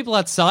think there's people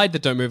outside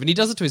that don't move. And he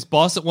does it to his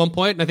boss at one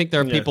point, and I think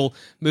there are people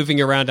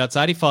moving around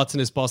outside. He farts in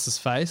his boss's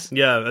face.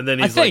 Yeah, and then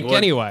he's I think, like, what?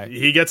 anyway.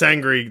 He gets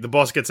angry, the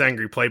boss gets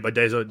angry, played by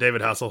David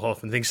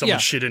Hasselhoff, and thinks someone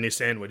shit in his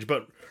sandwich.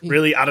 But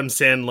really, Adam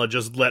Sandler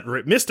just let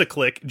rip, Mr.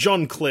 Click,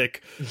 John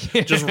Click,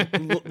 just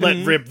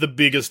let rip the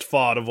biggest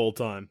fart of all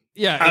time.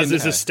 Yeah, As in,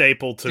 is a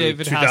staple to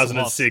David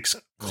 2006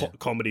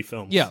 comedy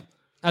films. Yeah,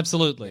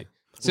 absolutely.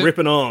 So,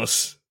 Ripping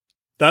ass.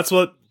 That's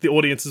what the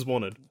audiences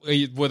wanted.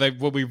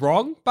 were we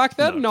wrong back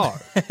then? No.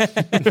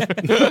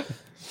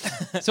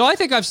 So I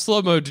think I've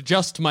slow-moed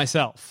just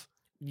myself.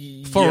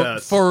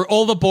 For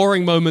all the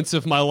boring moments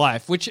of my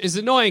life, which is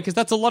annoying because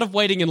that's a lot of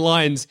waiting in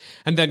lines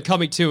and then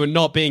coming to and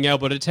not being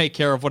able to take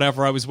care of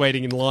whatever I was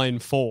waiting in line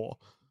for.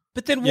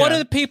 But then what do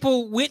the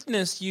people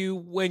witness you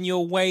when you're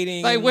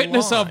waiting? They in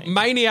witness line? a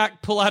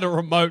maniac pull out a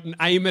remote and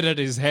aim it at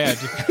his head.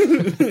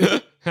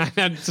 And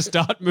then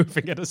start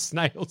moving at a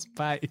snail's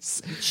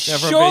pace.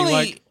 Never Surely- being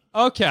like,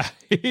 okay.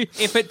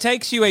 If it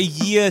takes you a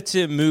year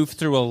to move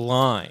through a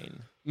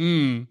line,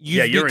 you've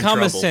you're in become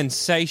a trouble.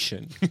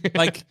 sensation.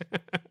 Like,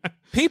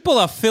 people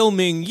are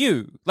filming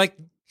you. Like,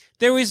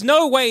 there is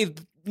no way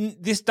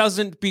this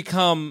doesn't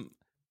become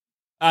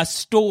a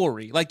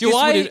story. Like, Do this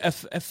I- would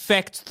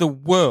affect the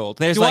world.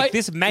 There's Do like I-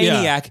 this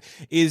maniac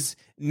is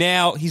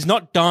now, he's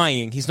not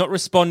dying. He's not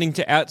responding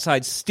to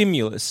outside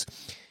stimulus.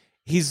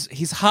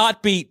 His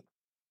heartbeat,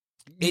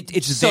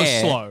 it's So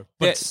there. slow,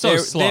 but so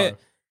slow.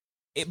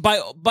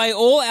 By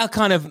all our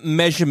kind of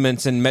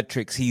measurements and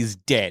metrics, he's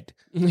dead.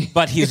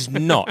 But he's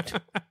not.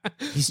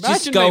 He's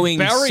just Imagine they going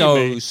bury so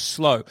me.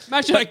 slow.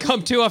 Imagine I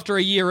come to after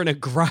a year in a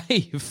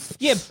grave.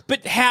 Yeah,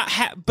 but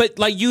but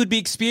like you would be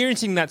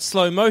experiencing that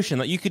slow motion,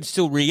 like you could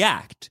still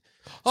react.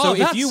 Oh, So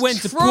if you that's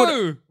went to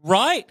true. put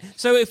right,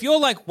 so if you're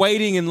like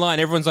waiting in line,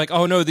 everyone's like,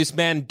 "Oh no, this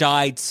man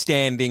died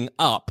standing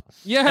up."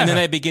 Yeah. and then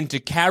they begin to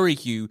carry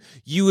you.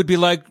 You would be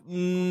like,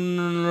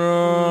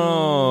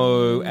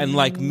 "No," and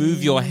like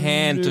move your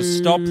hand to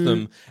stop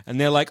them, and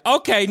they're like,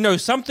 "Okay, no,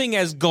 something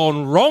has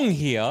gone wrong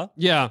here."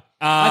 Yeah.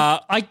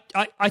 I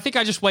think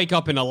I just wake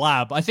up in a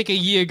lab. I think a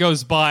year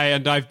goes by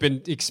and I've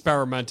been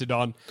experimented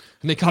on.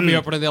 And they cut me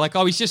open and they're like,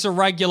 oh, he's just a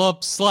regular,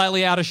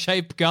 slightly out of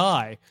shape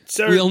guy.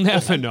 So- we'll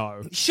never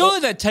know.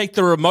 Surely they'd take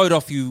the remote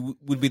off you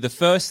would be the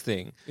first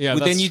thing. Yeah,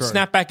 Then that's you'd true.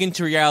 snap back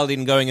into reality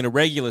and going at a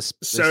regular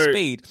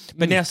speed.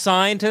 But now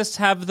scientists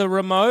have the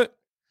remote,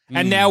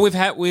 and now we've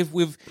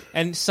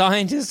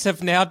scientists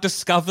have now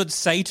discovered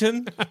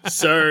Satan.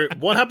 So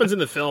what happens in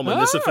the film,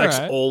 and this affects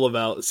Alright. all of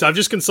our... So I've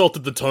just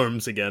consulted the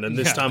tomes again, and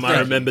this time I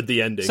remembered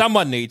the ending.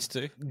 Someone needs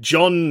to.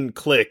 John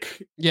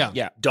Click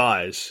Yeah.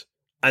 dies,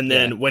 and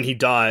then when he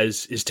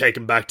dies, is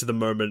taken back to the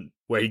moment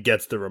where he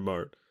gets the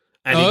remote,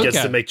 and Oh, he gets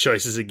okay. to make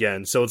choices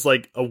again. So it's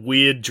like a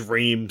weird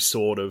dream,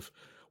 sort of,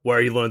 where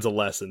he learns a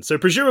lesson. So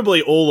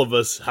presumably all of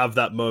us have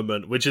that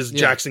moment, which is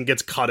Jackson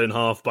gets cut in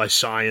half by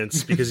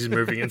science because he's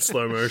moving in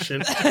slow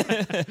motion.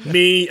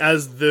 Me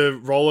as the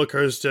roller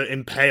coaster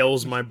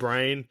impales my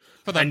brain,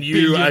 For the and you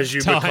billionth as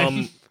you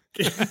time.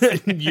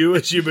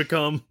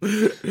 become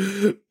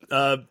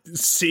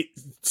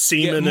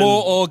semen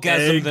More and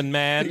orgasm egg. than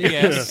man.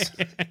 Yes.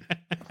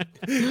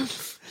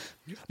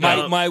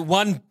 My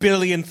 1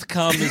 billionth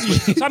cum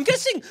is. So I'm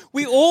guessing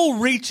we all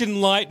reach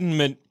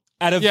enlightenment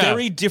at a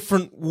very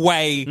different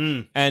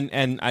way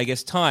and I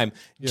guess time.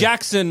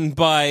 Jackson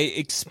by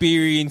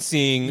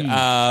experiencing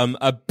 1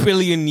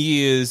 billion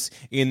years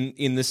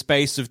in the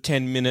space of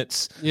 10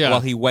 minutes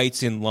while he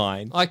waits in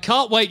line. I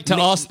can't wait to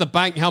ask the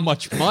bank how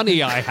much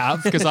money I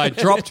have because I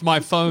dropped my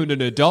phone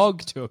and a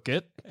dog took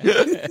it.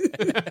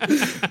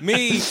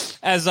 Me,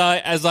 as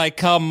I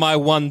come my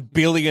 1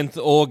 billionth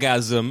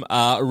orgasm,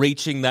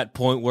 reaching that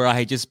point where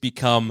I just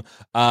become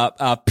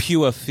a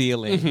pure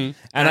feeling,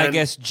 and I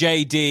guess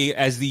JD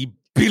as the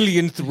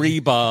billionth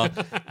rebar.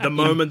 The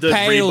moment that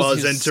impales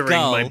rebar's his entering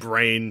skull. my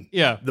brain,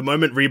 the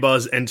moment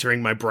rebar's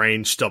entering my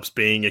brain stops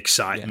being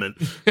excitement.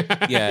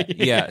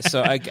 Yeah.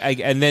 So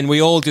and then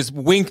we all just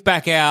wink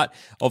back out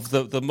of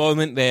the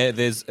moment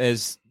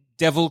there's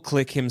Devil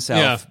Click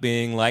himself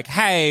being like,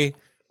 "Hey,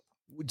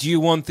 do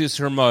you want this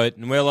remote?"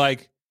 And we're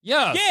like,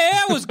 Yeah. "Yeah,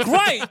 that was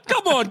great.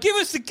 Come on, give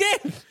us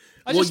again."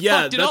 I Well, just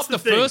yeah, fucked it that's up the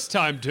the thing. first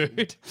time,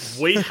 dude.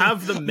 We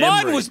have the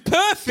memory. Mine was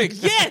perfect.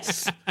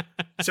 Yes.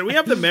 So we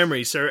have the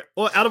memory. So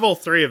out of all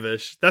three of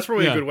us, that's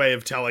probably Yeah. a good way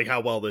of telling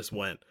how well this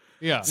went.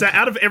 Yeah. So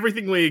out of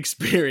everything we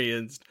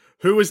experienced,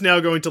 who is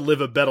now going to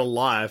live a better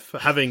life,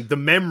 having the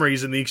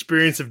memories and the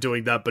experience of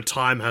doing that, but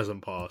time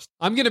hasn't passed?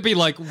 I'm going to be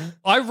like,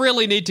 I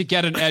really need to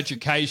get an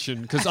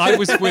education because I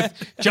was with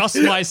just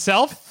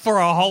myself for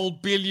a whole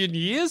billion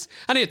years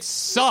and it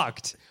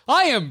sucked.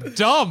 I am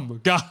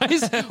dumb,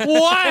 guys.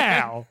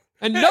 Wow.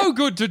 And no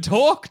good to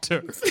talk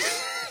to.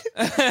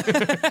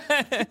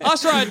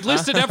 After I'd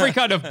listed every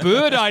kind of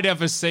bird I'd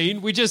ever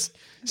seen, we just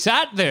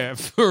sat there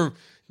for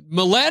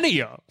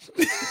millennia.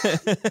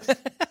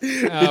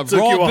 Took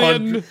you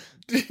Robin,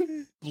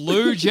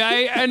 blue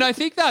jay, and I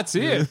think that's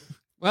it.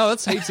 Well,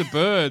 that's heaps of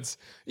birds.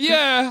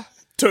 Yeah.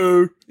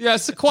 2. Yeah,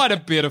 it's quite a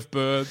bit of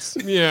birds.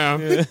 Yeah.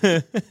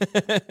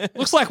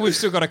 Looks like we've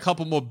still got a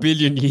couple more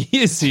billion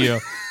years here.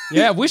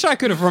 Yeah, wish I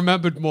could have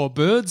remembered more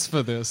birds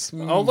for this.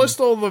 I'll list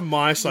all the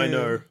mice I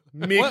know.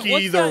 Mickey what's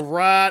the that?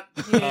 rat,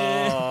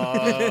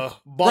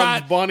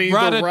 Bugs Bunny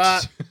the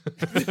rat.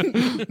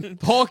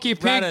 Porky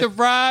Pig the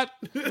rat.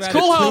 It's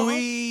cool how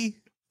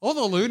all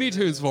the Looney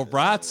Tunes were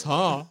rats,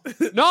 huh?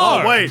 No.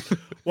 Oh,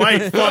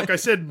 wait, fuck, I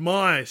said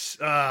mice.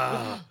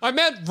 I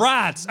meant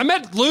rats. I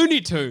meant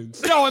Looney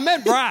Tunes. No, I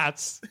meant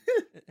rats.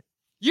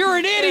 You're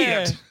an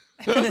idiot.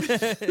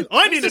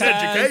 I need an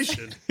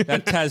education.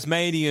 That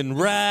Tasmanian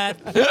rat.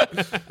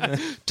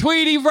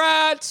 Tweety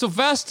Rat,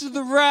 Sylvester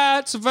the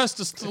Rat,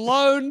 Sylvester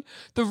Stallone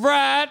the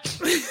Rat,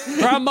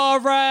 Grandma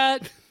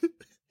Rat.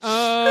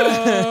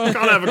 Can't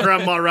have a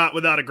grandma rat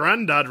without a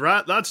granddad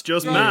rat. That's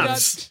just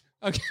maths.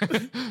 Okay.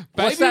 Baby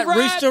What's that, rat?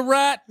 rooster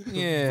rat?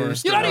 Yeah.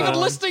 You're not even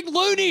listing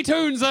Looney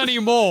Tunes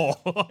anymore.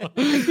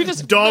 You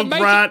just Dog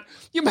rat.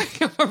 You make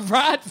them a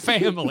rat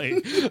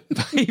family.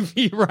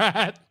 Baby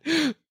rat,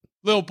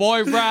 little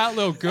boy rat,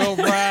 little girl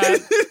rat,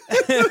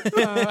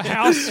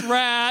 house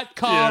rat,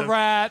 car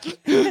rat.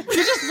 You're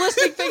just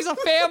listing things a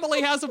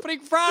family has and putting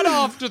rat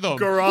after them.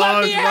 Garage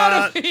Let me out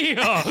rat. of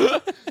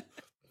here.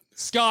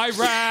 Sky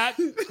rat,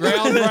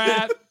 ground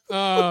rat,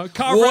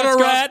 Car Water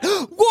rats.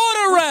 rat.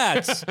 Water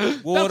rats.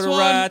 That's Water one.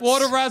 rats.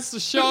 Water Rats the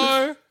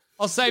show.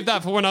 I'll save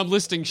that for when I'm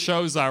listing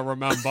shows I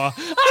remember.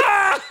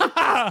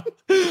 I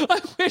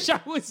wish I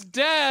was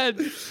dead.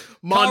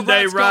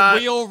 Monday Rat. Rat.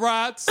 Wheel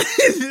rats.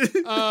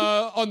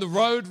 On the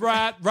road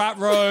rat. Rat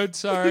road,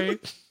 sorry.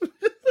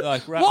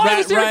 Like Why rat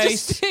is there a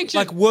race. distinction?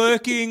 Like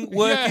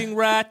working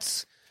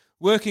rats.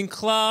 Working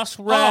class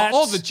rats.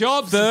 all the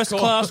jobs, of First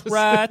class course.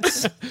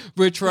 rats.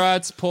 Rich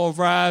rats, poor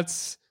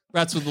rats,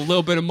 rats with a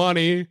little bit of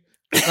money,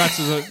 rats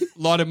with a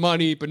lot of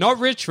money, but not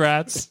rich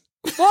rats.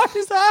 What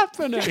is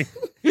happening?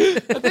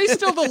 Are they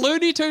still the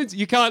Looney Tunes?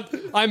 You can't.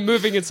 I'm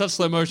moving in such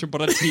slow motion,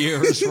 but a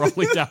tear is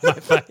rolling down my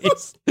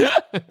face.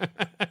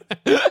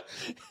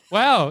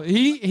 Wow,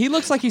 he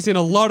looks like he's in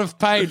a lot of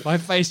pain. My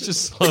face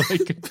just slowly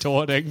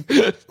contorting,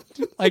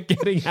 like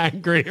getting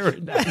angrier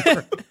and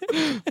angrier.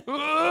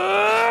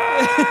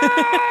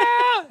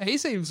 He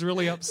seems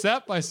really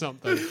upset by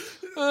something.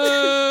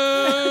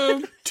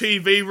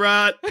 TV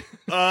rat.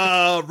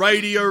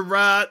 Radio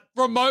rat.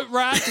 Remote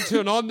rat to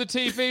turn on the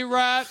TV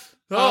rat.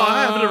 Oh,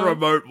 I had a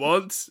remote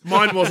once.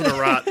 Mine wasn't a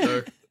rat,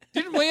 though.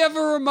 Didn't we have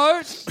a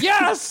remote?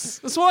 Yes!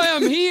 That's why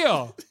I'm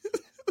here.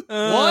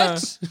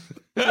 What?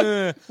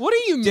 What do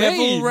you Devil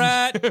mean?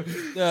 rat.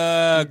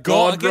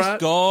 God I guess rat.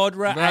 God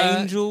rat.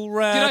 Rat. Angel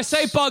rat. Did I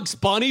say Bugs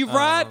Bunny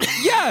rat?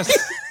 Yes!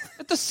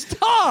 At the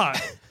start.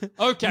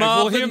 Okay,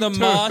 well, Marvin him the too.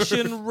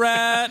 Martian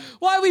rat.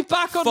 Why are we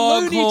back on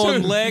Looney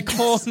Foghorn Tunes?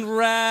 Leghorn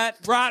rat.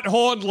 Rat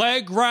horn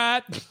leg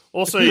rat.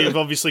 Also, you've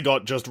obviously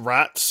got just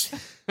rats.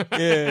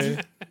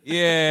 Yeah.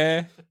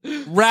 They're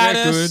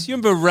Ratus. good. You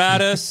remember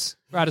Ratus?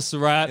 Ratus the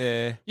rat.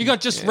 Yeah. You got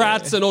just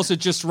rats and also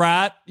just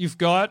rat. You've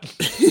got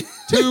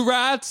 2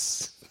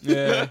 rats.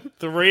 Yeah.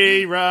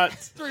 3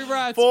 rats. 3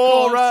 rats.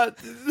 4 of course.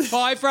 rats.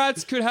 5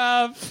 rats could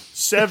have.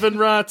 7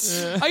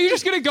 rats. Are you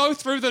just going to go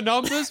through the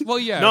numbers? Well,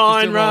 yeah.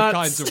 9 'cause there are all rats.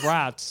 kinds of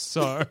rats.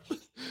 So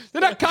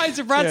they're not kinds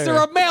of rats. Yeah. There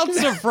are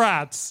amounts of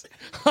rats.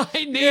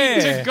 I need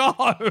Yeah.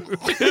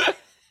 to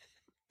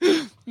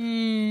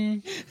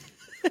go.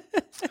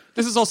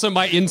 This is also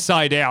my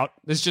Inside Out.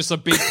 There's just a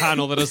big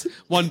panel that has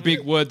one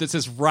big word that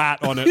says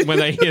rat on it. And when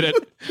they hit it,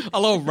 a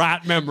little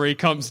rat memory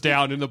comes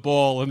down in the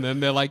ball. And then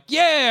they're like,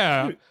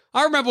 yeah,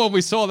 I remember when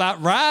we saw that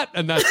rat.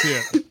 And that's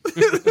it.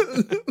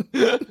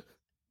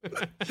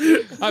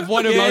 I've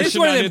one Yeah, emotion it's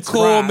one of and them it's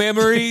core rat.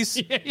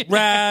 memories.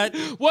 Rat.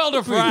 World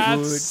of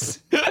Rats.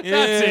 That's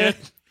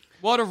it.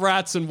 World of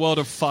Rats and World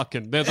of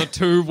Fucking. They're the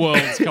 2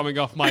 worlds coming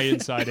off my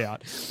Inside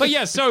Out. But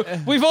yeah, so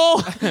we've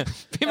all...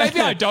 Maybe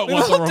I don't We've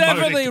want the all remote.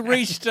 definitely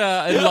reached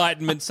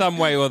enlightenment some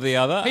way or the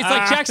other. He's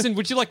like, Jackson,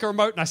 would you like a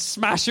remote? And I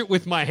smash it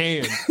with my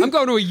hand. I'm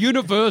going to a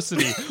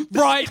university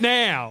right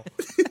now.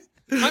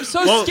 I'm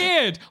so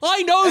scared.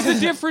 I know the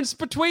difference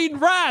between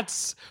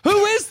rats. Who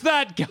is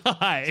that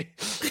guy?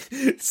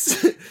 And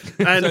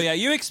So yeah,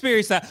 you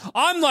experienced that.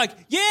 I'm like,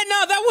 yeah,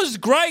 no, that was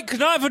great.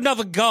 Can I have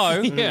another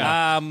go?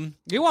 Yeah.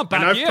 You want back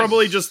And I've here?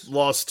 probably just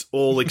lost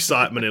all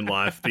excitement in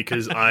life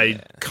because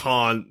I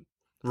can't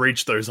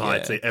reach those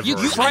heights ever You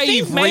again.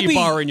 crave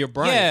rebar in your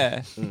brain.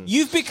 Yeah,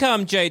 you've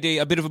become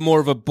JD a bit of more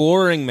of a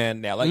boring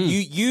man now. Like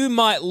you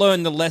might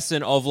learn the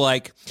lesson of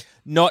like,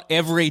 not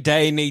every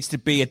day needs to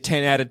be a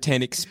 10 out of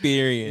 10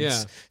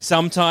 experience. Yeah.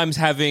 Sometimes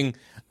having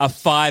a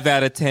 5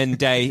 out of 10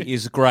 day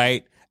is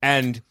great,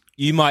 and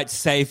you might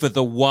savor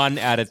the 1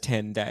 out of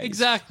 10 days.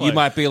 Exactly. You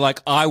might be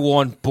like, I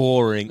want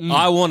boring.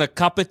 I want a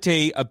cup of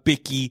tea, a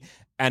bicky,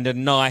 and a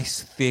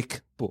nice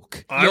thick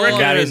book. I reckon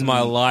that is my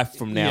life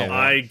from now on.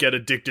 I get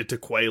addicted to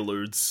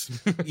Quaaludes.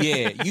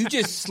 Yeah, you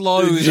just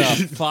slow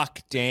the fuck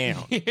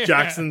down.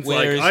 Jackson's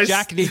Whereas like,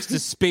 Jack needs to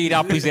speed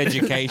up his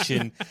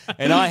education,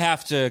 and I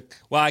have to,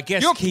 well, I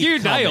guess keep you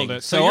coming. nailed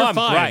it, So you're I'm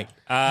fine. great.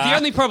 The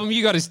only problem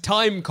you got is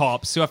time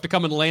cops who have to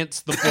come and lance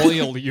the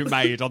boil you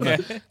made on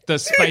the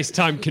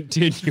space-time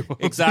continuum.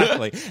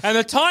 Exactly. And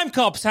the time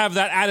cops have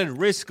that added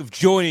risk of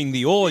joining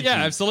the orgy. Yeah,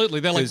 absolutely.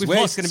 They're like, 'Cause we've we're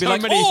lost just so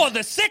going to be like, many... oh,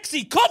 the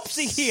sexy cops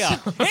are here.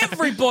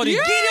 Everybody,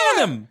 get on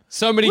them.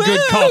 So many Woo!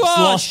 good cops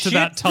Oh, lost to shit.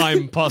 that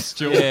time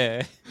pustule.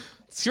 Yeah.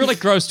 It's really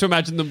gross to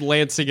imagine them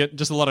lancing it,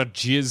 just a lot of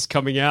jizz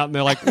coming out, and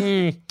they're like,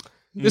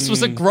 this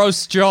was a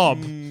gross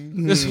job.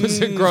 This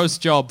was a gross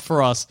job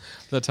for us,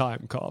 the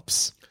time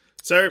cops.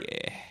 so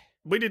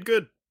we did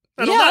good.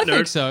 And yeah, on I that think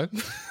note, so.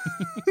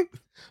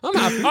 I'm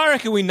happy. I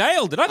reckon we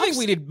nailed it. I think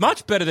we did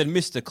much better than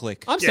Mr.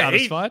 Click. I'm Yeah,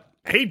 satisfied.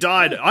 he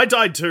died. I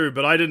died too,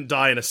 but I didn't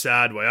die in a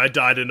sad way. I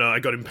died in I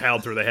got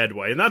impaled through the head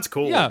way, and that's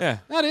cool. Yeah,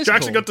 that is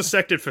Jackson cool. got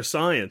dissected for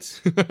science.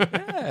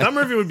 That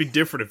movie would be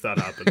different if that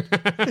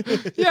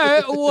happened. Yeah,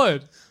 it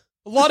would.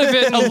 A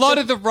lot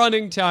of the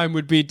running time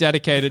would be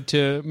dedicated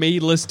to me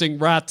listing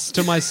rats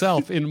to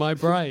myself in my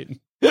brain.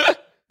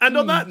 And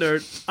on that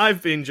note,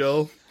 I've been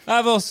Joel.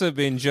 I've also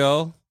been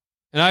Joel.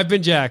 And I've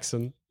been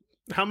Jackson.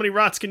 How many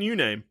rats can you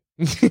name?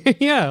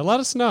 Yeah, let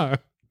us know.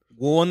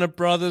 Warner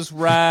Brothers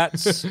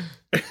rats,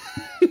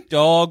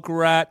 Dog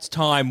rats,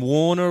 Time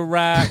Warner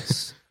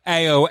rats,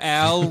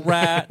 AOL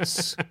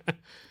rats.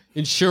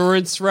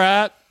 Insurance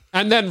rat.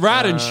 And then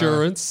rat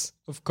insurance,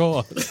 of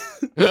course.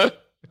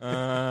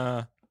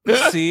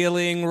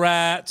 Ceiling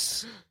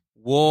rats.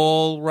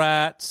 wall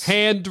rats,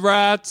 hand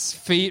rats,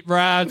 feet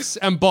rats,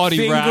 and body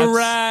finger rats.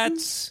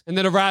 rats, And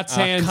then a rat's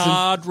hands.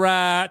 card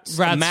rats,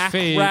 rat's Mac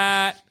feet.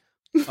 rat,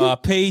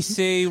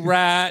 PC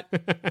rat,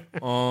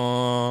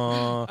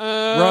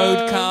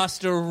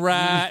 roadcaster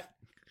rat,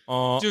 a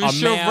mouse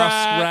Dusha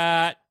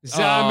rat,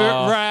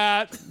 Zamet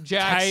rat,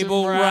 Jackson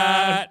table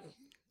rat,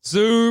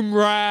 Zoom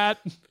rat.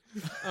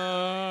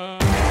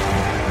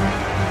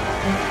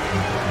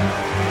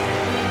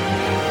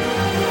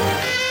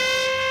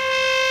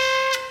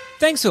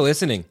 Thanks for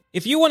listening.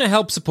 If you want to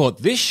help support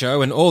this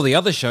show and all the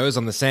other shows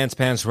on the Sans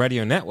Pants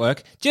Radio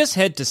Network, just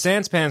head to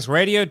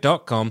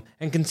sanspantsradio.com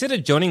and consider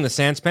joining the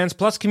Sans Pants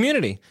Plus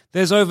community.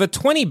 There's over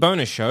 20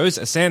 bonus shows,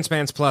 a Sans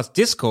Pants Plus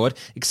Discord,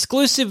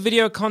 exclusive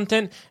video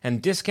content,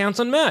 and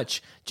discounts on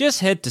merch. Just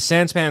head to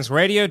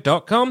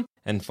sanspantsradio.com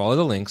and follow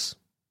the links.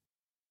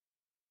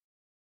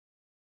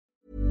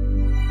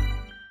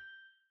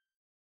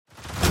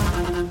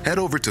 Head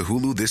over to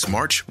Hulu this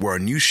March, where our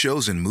new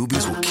shows and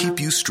movies will keep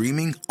you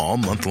streaming all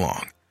month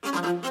long.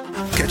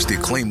 Catch the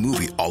acclaimed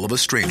movie All of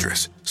Us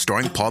Strangers,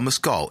 starring Paul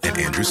Mescal and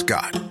Andrew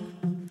Scott.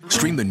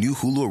 Stream the new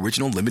Hulu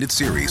original limited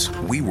series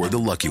We Were the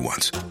Lucky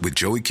Ones with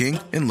Joey King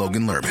and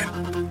Logan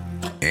Lerman.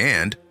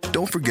 And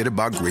don't forget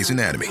about Grey's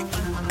Anatomy.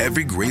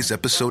 Every Grey's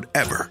episode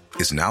ever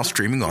is now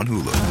streaming on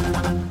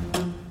Hulu.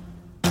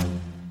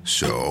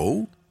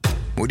 So,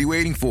 what are you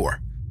waiting for?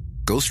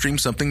 Go stream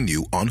something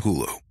new on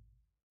Hulu.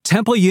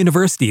 Temple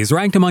University is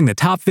ranked among the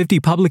top 50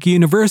 public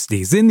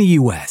universities in the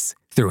U.S.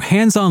 Through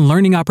hands-on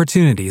learning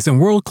opportunities and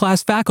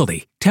world-class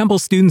faculty, Temple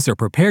students are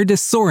prepared to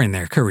soar in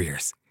their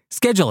careers.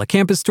 Schedule a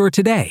campus tour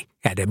today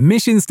at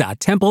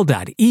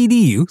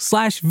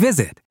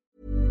admissions.temple.edu/visit.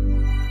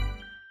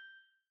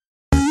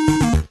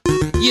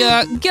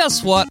 Yeah,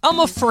 guess what? I'm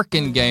a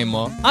frickin'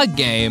 gamer. I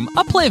game,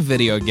 I play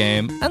video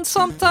game, and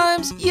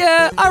sometimes,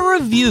 I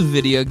review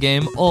video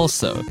game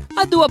also.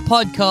 I do a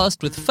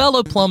podcast with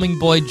fellow plumbing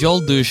boy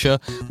Joel Dusha,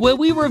 where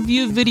we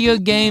review video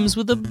games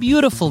with a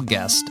beautiful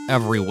guest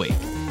every week.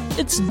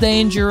 It's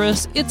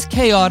dangerous, it's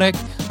chaotic,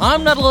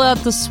 I'm not allowed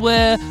to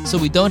swear, so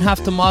we don't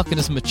have to mark it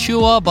as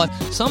mature, but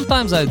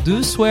sometimes I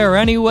do swear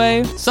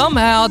anyway.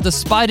 Somehow,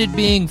 despite it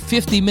being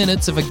 50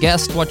 minutes of a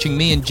guest watching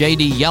me and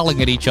JD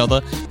yelling at each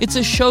other, it's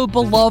a show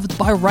beloved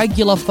by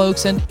regular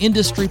folks and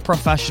industry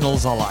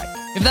professionals alike.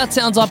 If that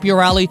sounds up your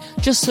alley,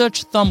 just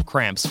search Thumb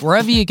Cramps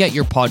wherever you get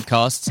your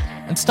podcasts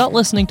and start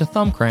listening to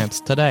Thumb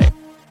Cramps today.